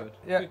 14. He's We're got, good.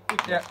 yeah, We're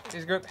good. yeah,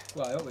 he's good.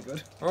 Well, I hope we're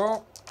good.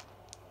 Oh.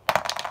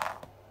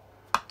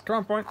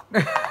 Command point.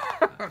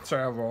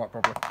 Sorry, I'll roll that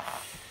properly.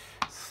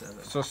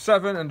 7. So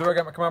 7, and do I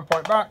get my command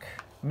point back?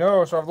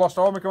 No, so I've lost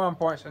all my command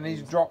points, and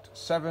he's dropped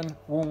 7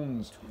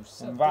 wounds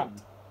from that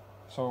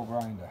soul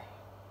grinder.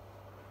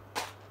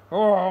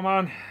 Oh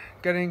man,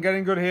 getting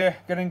good here,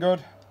 getting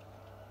good.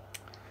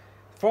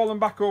 Falling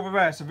back over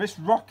there, so this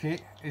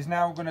rocket is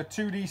now going to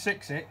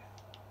 2d6 it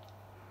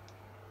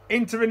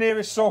into the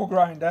nearest soul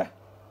grinder,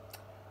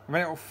 and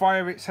then it will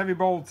fire its heavy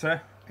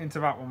bolter into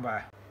that one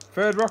there.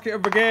 Third rocket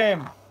of the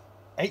game,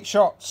 8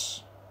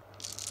 shots.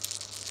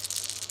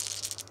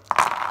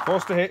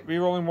 Forced to hit,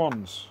 re-rolling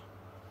 1s.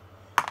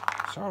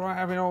 It's alright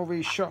having all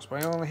these shots,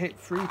 but I only hit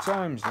 3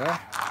 times there.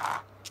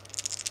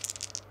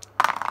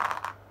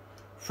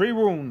 3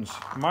 wounds,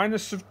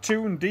 minus of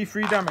 2 and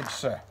D3 damage,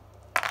 sir.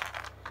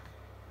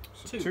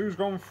 So 2's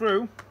gone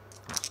through.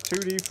 That's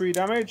 2d3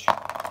 damage.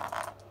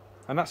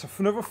 And that's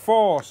another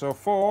 4, so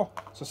 4,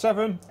 so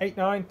 7, 8,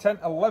 9, 10,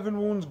 11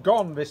 wounds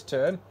gone this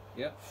turn.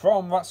 Yep.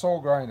 From that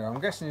soul grinder. I'm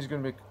guessing he's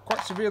going to be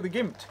quite severely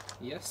gimped.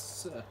 Yes,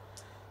 sir.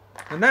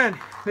 And then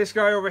this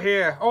guy over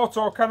here,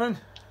 auto cannon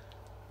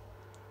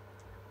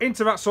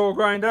into that soul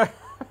grinder.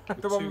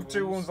 The one with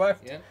 2 wounds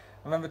left. Yeah.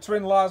 And then the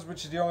twin las,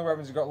 which is the only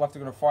weapons he's got left, are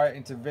going to fire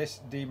into this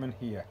demon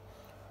here.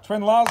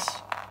 Twin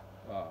las,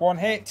 1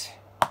 hit,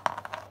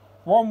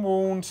 1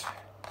 wound,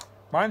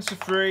 minus of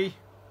 3,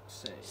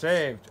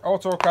 saved.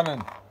 Auto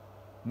cannon,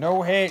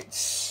 no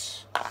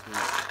hits.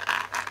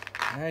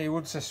 Yeah, you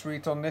would say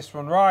sweet on this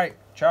one. Right,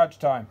 charge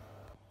time.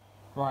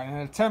 Right, in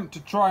an attempt to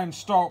try and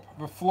stop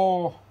the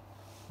flow,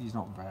 he's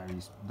not there,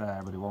 he's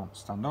there, but he won't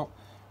stand up.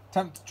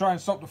 Attempt to try and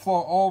stop the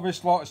flow. All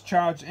this lot is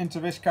charged into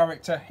this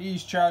character.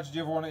 He's charged the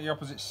other one at the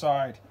opposite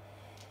side.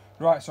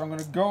 Right, so I'm going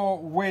to go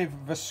with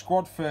the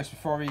squad first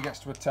before he gets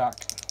to attack.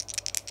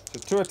 So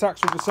 2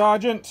 attacks with the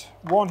sergeant,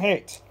 1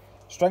 hit.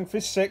 Strength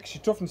is 6,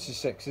 your toughness is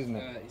 6, isn't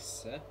it?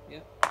 It's, yeah.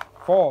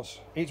 4s.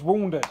 It's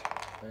wounded.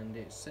 And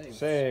it's saved.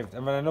 Saved.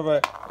 And then another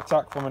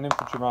attack from an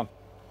infantryman.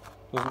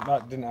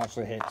 That didn't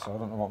actually hit, so I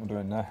don't know what I'm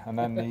doing there. And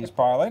then he's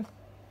piling.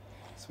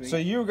 Sweet. So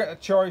you get a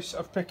choice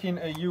of picking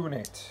a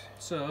unit.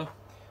 So,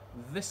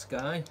 this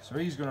guy. So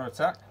he's going to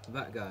attack.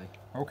 That guy.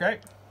 Okay.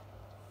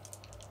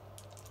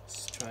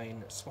 Let's try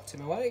and swat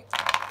him away.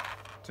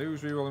 2s,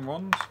 rerolling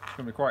 1s. It's going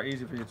to be quite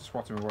easy for you to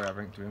swat him away, I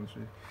think, to be honest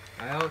with you.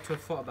 I ought to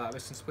have thought about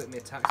this and split my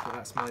attacks, but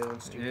that's my own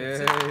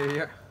stupidity.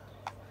 Yeah.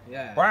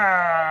 Yeah.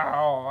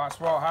 Wow, that's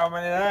what, how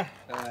many there?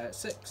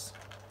 6.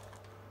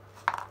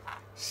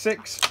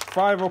 6,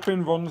 5 up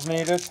in runs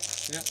needed.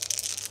 Yep.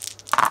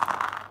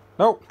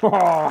 Nope,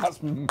 oh,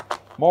 that's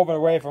moving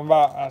away from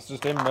that. That's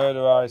just him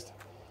murderized.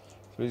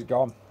 So he's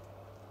gone.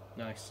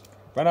 Nice.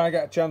 Then I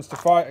get a chance to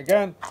fight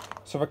again.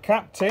 So the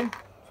captain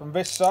from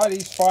this side,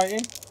 he's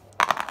fighting.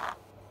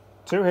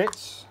 2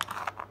 hits.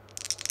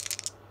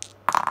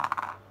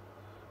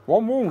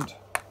 1 wound.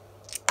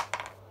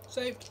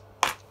 Saved.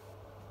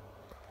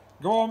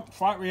 Go on,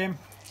 fight with him.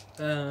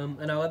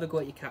 And I'll have a go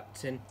at your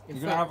captain. You're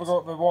going to have a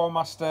go at the War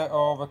Master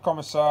or the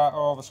Commissar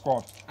or the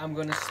squad? I'm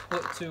going to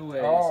split 2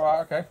 ways. Oh, right,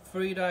 okay.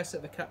 3 dice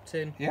at the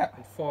captain, Yeah.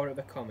 and 4 at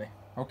the commie.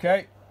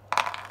 Okay.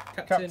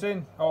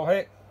 Captain, all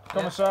hit.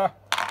 Commissar,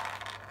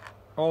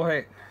 all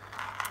hit.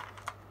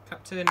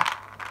 Captain.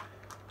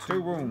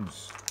 2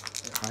 wounds.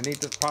 I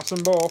need to pass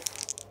them both.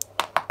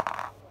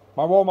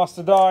 My War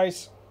Master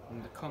dies.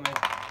 And the commie,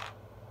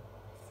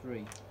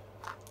 3.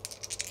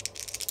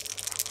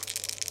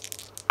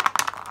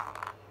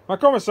 My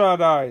Commissar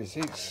dies.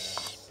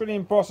 It's pretty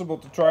impossible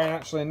to try and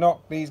actually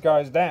knock these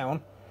guys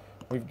down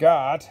with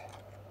guard.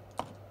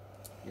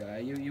 Yeah,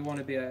 you want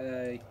to be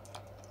a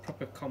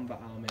proper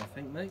combat army, I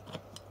think, mate.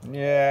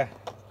 Yeah,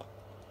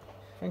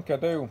 I think I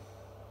do.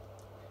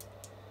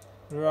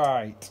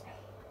 Right.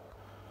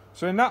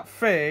 So in that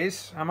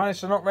phase, I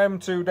managed to knock them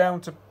 2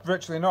 down to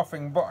virtually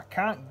nothing, but I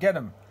can't get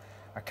them.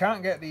 I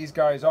can't get these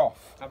guys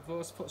off. Have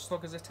those foot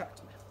sluggers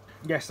attacked me?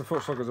 Yes, the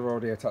foot sluggers have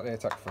already attacked. They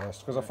attacked first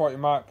because I thought you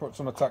might put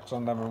some attacks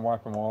on them and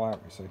wipe them all out.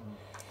 You see.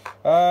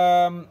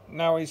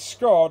 Now he's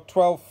scored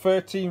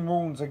 13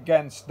 wounds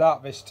against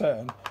that this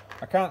turn.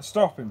 I can't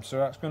stop him, so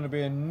that's going to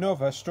be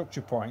another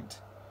structure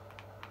point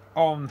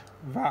on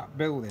that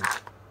building.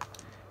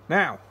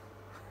 Now,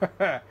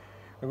 we're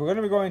going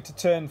to be going to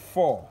turn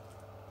 4.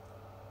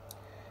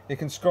 He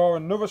can score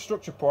another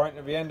structure point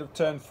at the end of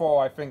turn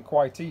 4, I think,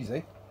 quite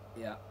easy.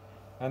 Yeah.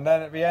 And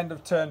then at the end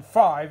of turn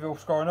 5, he'll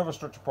score another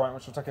structure point,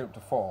 which will take it up to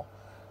 4.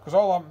 Because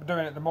all I'm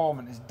doing at the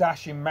moment is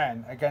dashing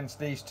men against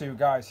these 2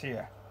 guys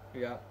here.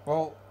 Yeah.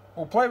 Well,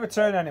 we'll play the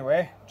turn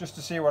anyway, just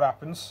to see what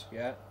happens.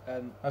 Yeah.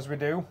 As we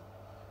do.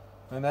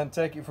 And then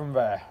take it from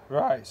there.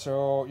 Right,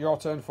 so your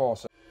turn 4,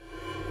 sir.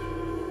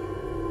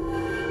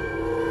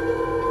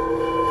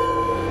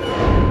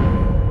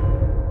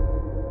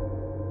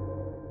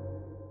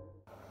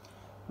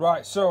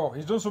 Right, so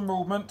he's done some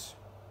movement.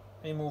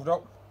 He moved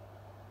up.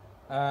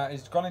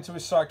 He's gone into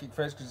his psychic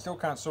phase because he still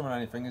can't summon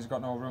anything. He's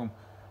got no room.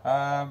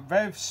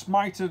 They've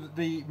smited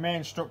the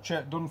main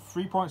structure, done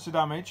 3 points of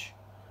damage,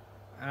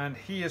 and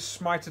he has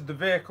smited the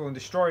vehicle and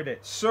destroyed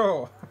it.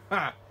 So,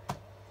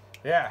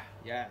 yeah.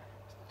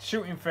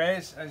 Shooting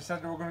phase. As I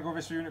said, we're going to go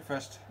this unit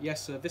first.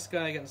 Yes, so this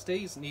guy against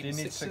these needs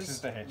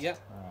 6s to hit. Yep.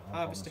 No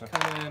Harvester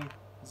problem, cannon,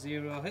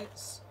 0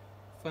 hits.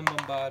 Flame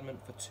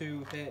bombardment for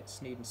 2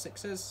 hits, needing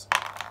 6s.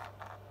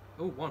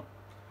 Oh, 1.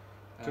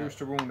 2's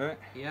to wound it.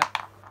 Yeah.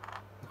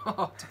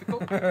 Oh, typical.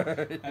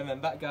 And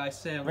then that guy,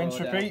 same. Rinse,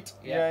 repeat.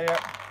 Yeah.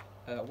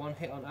 1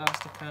 hit on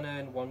Harvester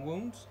cannon, 1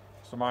 wound.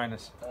 So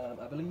minus.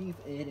 I believe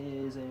it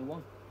is a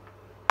 1.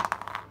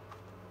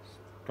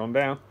 Gone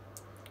down.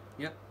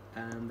 Yep.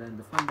 And then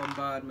the flame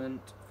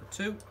bombardment for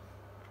 2.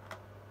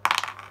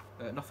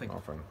 Nothing.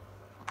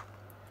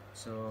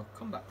 So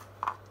combat.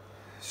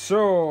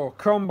 So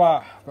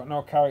combat. Got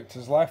no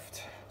characters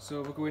left.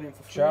 So we're going in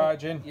for 3.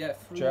 Charging. Yeah,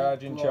 3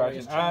 charging.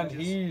 charges. And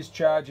he's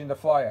charging the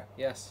flyer.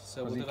 Yes,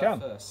 so we'll do can.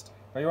 that first.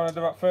 Oh, you want to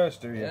do that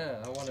first, do you?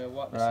 Yeah, I want to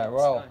wipe this Right, out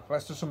well, sky.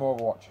 let's do some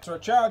Overwatch. So a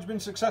charge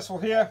been successful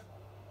here.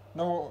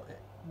 No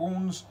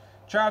wounds.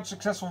 Charge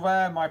successful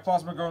there. My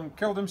plasma gun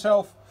killed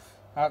himself.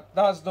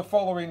 That's the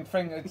following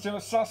thing.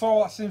 That's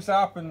all that seems to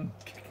happen.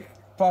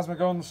 Plasma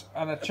guns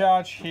and a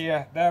charge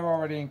here. They're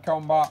already in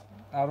combat.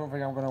 I don't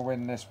think I'm going to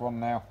win this one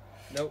now.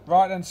 Nope.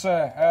 Right then,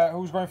 sir.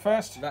 Who's going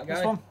first? That guy.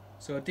 This one?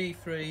 So a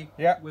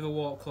D3 with a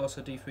walk close,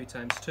 a D3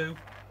 times 2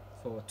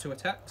 for 2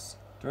 attacks.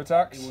 2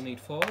 attacks. He will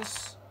need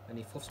 4s, and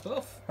he fluffs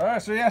both.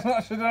 Alright, so he hasn't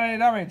actually done any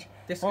damage.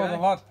 This well guy,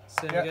 done, lad.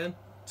 same again,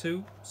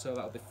 2, so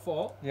that'll be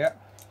 4.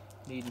 Yep.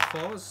 Needing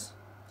 4s,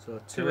 so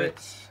 2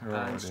 hits,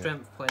 and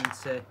strength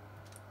plenty.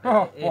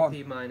 Oh, AP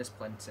 1. minus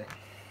plenty.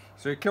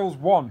 So he kills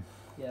 1.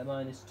 Yeah,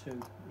 minus 2.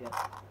 Yeah.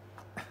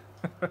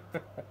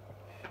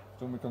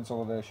 Done with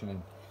consolidation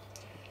in.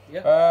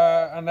 Yep.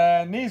 And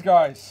then these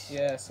guys.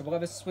 Yeah, so we'll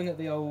have a swing at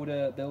the old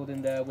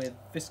building there with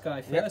this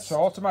guy first. Yep,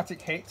 so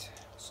automatic hit.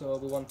 So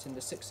we're wanting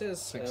the 6s.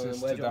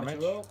 6s where to do you want me damage.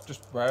 to roll?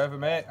 Just wherever,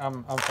 mate.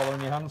 I'm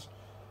following your hands.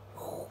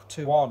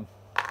 2. 1.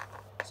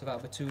 So that'll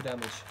be 2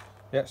 damage.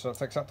 Yep, so that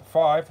takes that to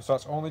 5. So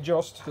that's only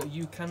just. But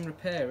you can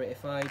repair it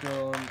if I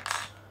don't.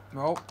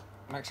 No.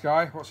 Next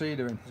guy. What's he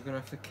doing? He's going to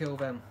have to kill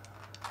them.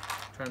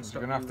 Try and He's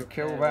stop going to have you to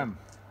kill repairing. them.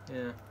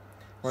 Yeah.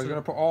 Well, he's going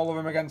to put all of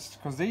them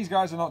against. Because these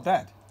guys are not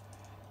dead.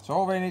 So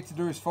all they need to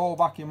do is fall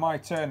back in my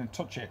turn and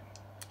touch it.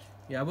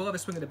 Yeah, we'll have a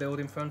swing at the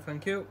building, Fran,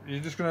 thank you. You're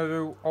just going to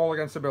do all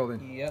against the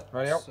building? Yep.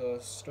 Ready up? So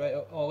straight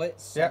up, all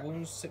hits. Yep.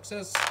 Wounds,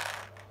 6s.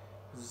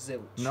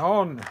 Zilch.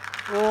 None.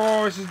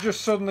 Oh, this has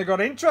just suddenly got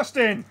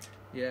interesting.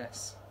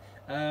 Yes.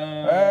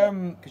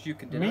 Because you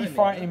can deny me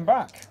fighting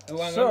back.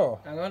 Oh,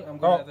 hang on. I'm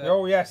going to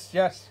oh, yes.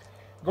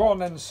 Go on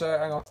then, sir.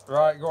 Hang on.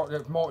 Right,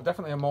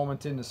 definitely a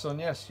moment in the sun.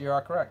 Yes, you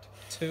are correct.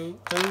 2.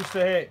 2's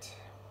to hit.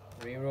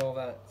 Reroll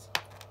that.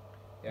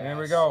 Yes. Here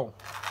we go.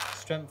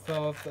 Strength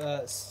of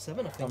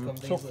 7, I think. On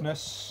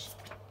toughness.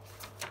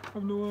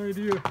 I've no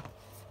idea.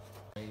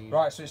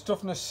 Right, so it's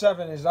toughness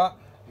 7, is that?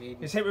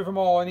 He's hit with them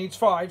all. He needs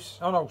 5s.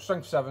 Oh no,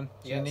 strength 7.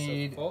 So yeah, you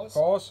need so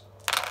 4s.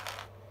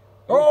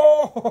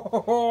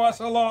 Oh, that's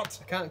a lot.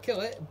 I can't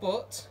kill it,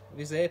 but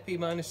there's AP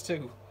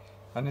 -2.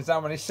 And is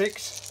how many?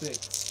 6?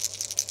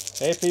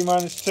 6. AP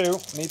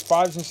 -2. Need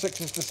 5s and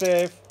 6s to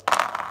save.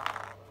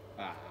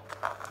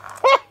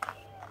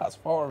 That's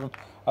 4 of them.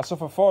 I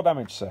suffer 4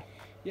 damage, sir.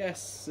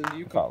 Yes, and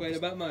you complain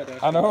about my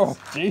damage. I know,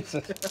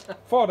 Jesus.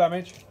 4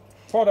 damage.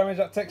 4 damage,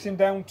 that takes him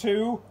down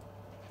to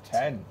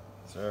 10.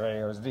 So there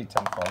you go, it's a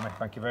D10 for me.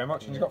 Thank you very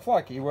much. And he's got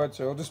fly keyword,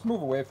 so he'll just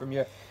move away from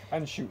you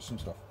and shoot some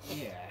stuff.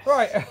 Yeah.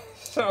 Right,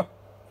 so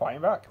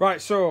fighting back.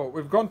 Right, so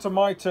we've gone to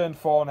my turn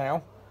 4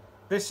 now.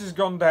 This has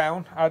gone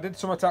down. I did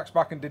some attacks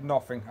back and did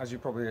nothing, as you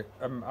probably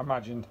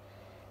imagined.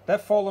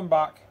 They've fallen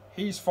back.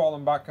 He's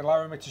fallen back,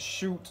 allowing me to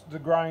shoot the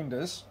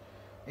grinders.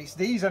 It's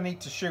these I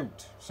need to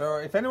shoot. So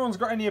if anyone's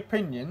got any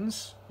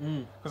opinions,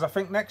 because I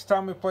think next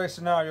time we play a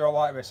scenario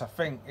like this, I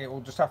think it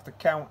will just have to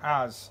count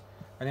as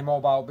an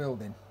immobile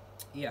building.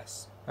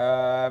 Yes.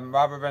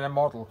 Rather than a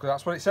model, because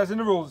that's what it says in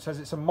the rules. It says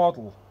it's a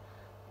model,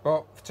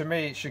 but to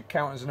me it should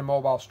count as an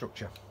immobile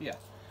structure. Yeah.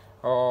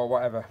 Or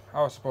whatever.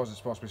 I suppose it's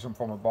supposed to be some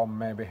form of bomb,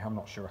 maybe. I'm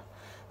not sure.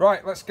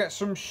 Right, let's get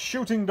some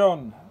shooting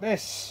done.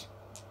 This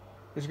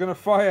is going to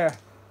fire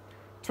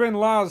twin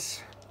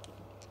las,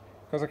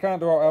 because I can't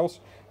do what else.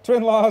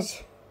 Twin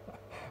las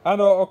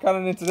and auto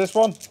cannon into this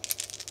one.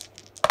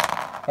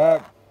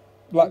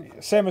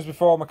 Like same as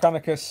before,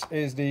 Mechanicus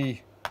is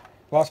the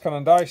last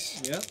cannon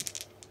dice. Yep.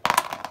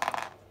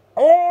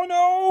 Oh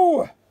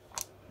no!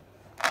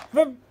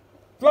 The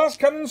last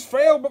cannons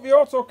failed, but the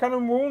auto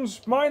cannon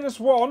wounds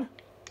 -1.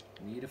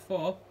 Need a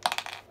 4.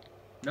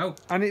 No.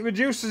 And it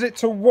reduces it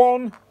to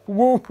 1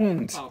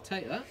 wound. I'll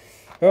take that.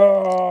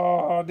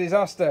 Oh,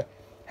 disaster.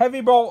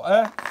 Heavy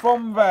bolter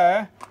from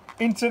there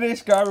into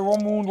this guy with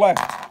 1 wound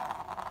left.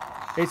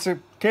 It's a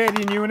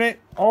Cadian unit.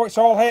 Oh, it's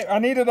all hit. I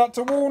needed that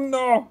to wound.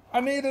 No,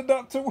 I needed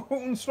that to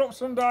wound. Swap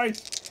some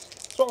dice.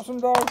 Swap some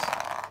dice.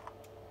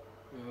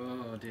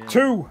 Oh dear.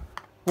 2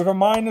 with a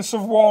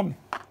 -1.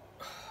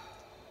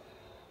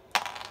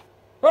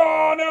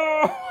 Oh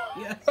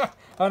no! Yes.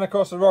 And of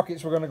course the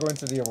rockets were going to go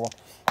into the other one.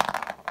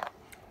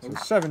 So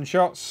 7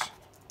 shots.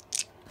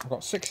 I've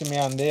got 6 in my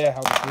hand here.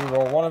 I'll just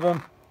reroll one of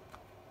them.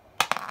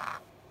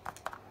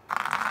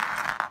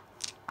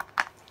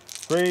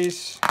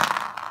 Freeze.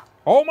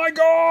 Oh my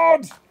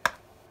god!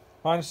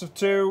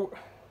 -2.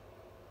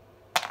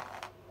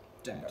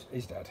 Dead.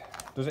 He's dead.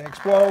 Does it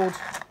explode?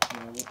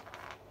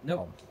 No.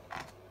 Nope.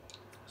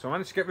 So I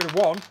managed to get rid of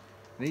 1.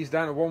 And he's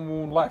down to 1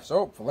 wound left. So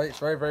hopefully it's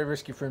very, very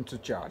risky for him to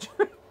charge.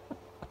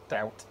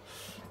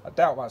 I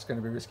doubt that's going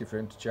to be risky for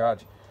him to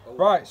charge. Oh.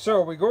 Right,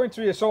 so we go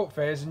into the assault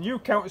phase and you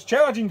count as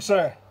charging,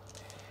 sir.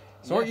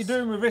 So what are you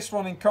doing with this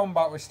one in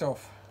combat with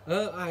stuff?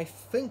 I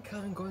think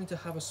I'm going to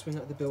have a swing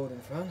at the building,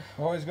 Fran.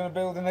 Oh, he's going to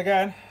build in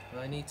again.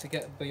 I need to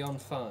get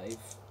beyond 5.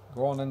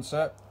 Go on then,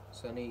 sir.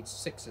 So I need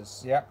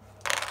 6s. Yep.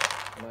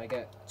 And I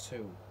get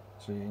 2.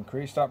 So you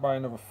increase that by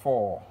another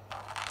 4.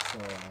 So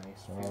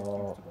nice.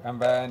 So, and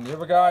then the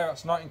other guy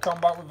that's not in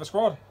combat with the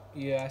squad.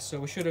 Yeah,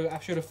 so I should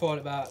have thought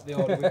about the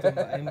order we've done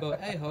that in,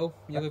 but hey ho,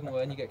 you live and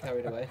learn, you get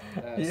carried away.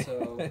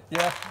 So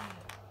yeah.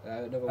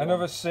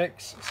 Another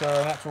 6, so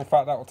in actual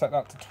fact that will take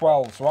that to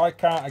 12. So I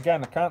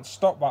can't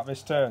stop that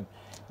this turn.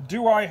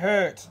 Do I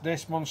hurt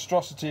this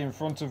monstrosity in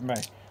front of me?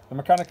 The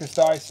Mechanicus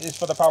dice is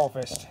for the power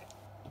fist.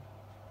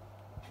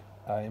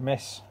 You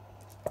miss.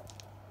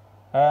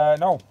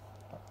 No,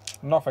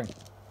 nothing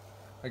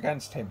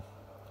against him.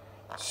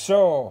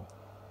 So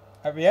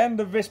at the end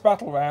of this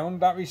battle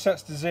round, that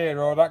resets to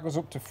 0, that goes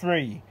up to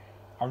 3.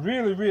 I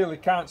really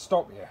can't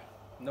stop you.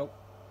 Nope.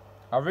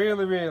 I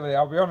really,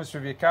 I'll be honest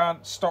with you,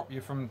 can't stop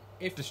you from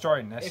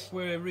destroying this. If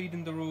we're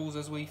reading the rules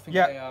as we think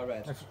they are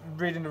read. If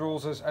reading the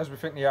rules as we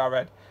think they are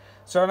read.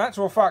 So in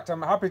actual fact,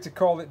 I'm happy to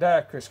call it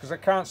there, Chris, because I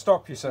can't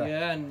stop you, sir.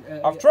 Yeah, and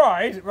I've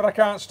tried, but I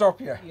can't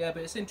stop you. Yeah,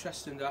 but it's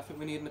interesting though. I think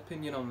we need an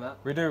opinion on that.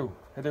 We do.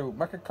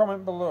 Make a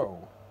comment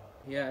below.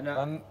 Yeah, no.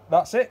 And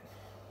that's it.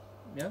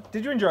 Yeah.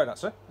 Did you enjoy that,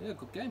 sir? Yeah,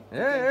 good game.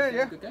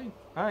 Yeah. Good game.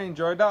 I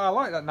enjoyed that. I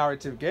like that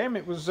narrative game.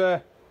 It was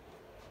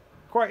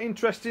quite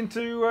interesting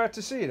to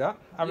see that.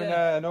 Having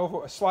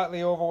a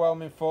slightly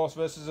overwhelming force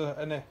versus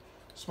a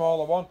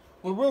smaller one.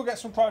 We will get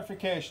some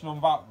clarification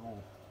on that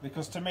rule.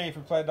 Because to me, if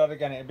we played that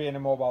again, it'd be in a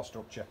mobile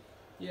structure.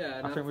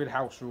 Yeah. I think we'd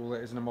house rule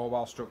it as in a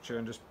mobile structure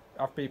and just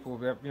have people,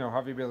 have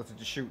the ability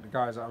to shoot the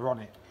guys that are on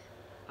it.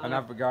 And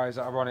have the guys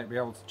that are on it be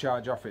able to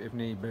charge off it if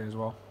need be as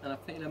well. And I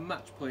think in a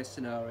match play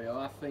scenario,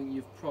 I think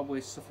you've probably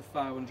suffered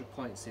 500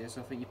 points here,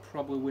 so I think you're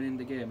probably winning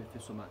the game if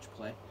it's a match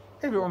play.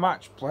 If it were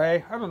match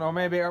play, I don't know,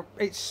 maybe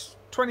it's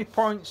 20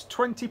 points,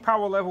 20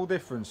 power level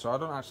difference, so I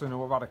don't actually know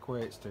what that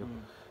equates to.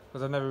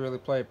 Because I've never really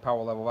played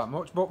power level that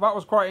much, but that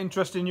was quite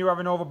interesting, you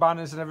having over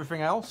banners and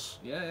everything else.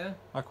 Yeah.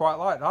 I quite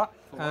like that.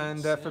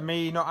 For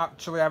me, not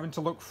actually having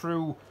to look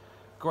through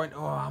going,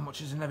 oh, how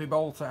much is an heavy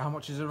bolter, how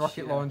much is a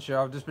rocket launcher,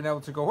 I've just been able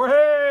to go,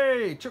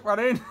 hey, chuck that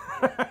in.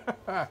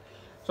 So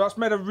that's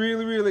made a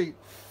really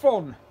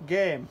fun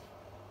game.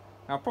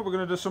 I'm probably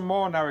going to do some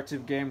more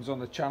narrative games on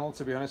the channel,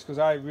 to be honest, because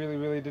I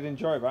really did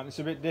enjoy that, and it's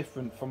a bit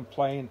different from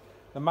playing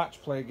the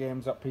match play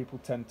games that people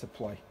tend to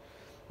play.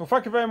 Well,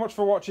 thank you very much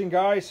for watching,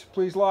 guys.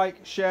 Please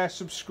like, share,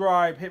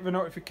 subscribe, hit the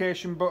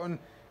notification button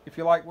if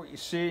you like what you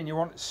see and you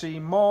want to see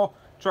more.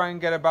 Try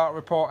and get a battle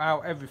report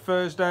out every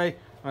Thursday,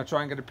 and I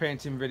try and get a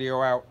painting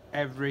video out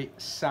every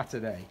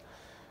Saturday.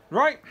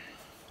 Right,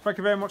 thank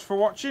you very much for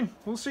watching.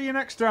 We'll see you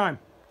next time.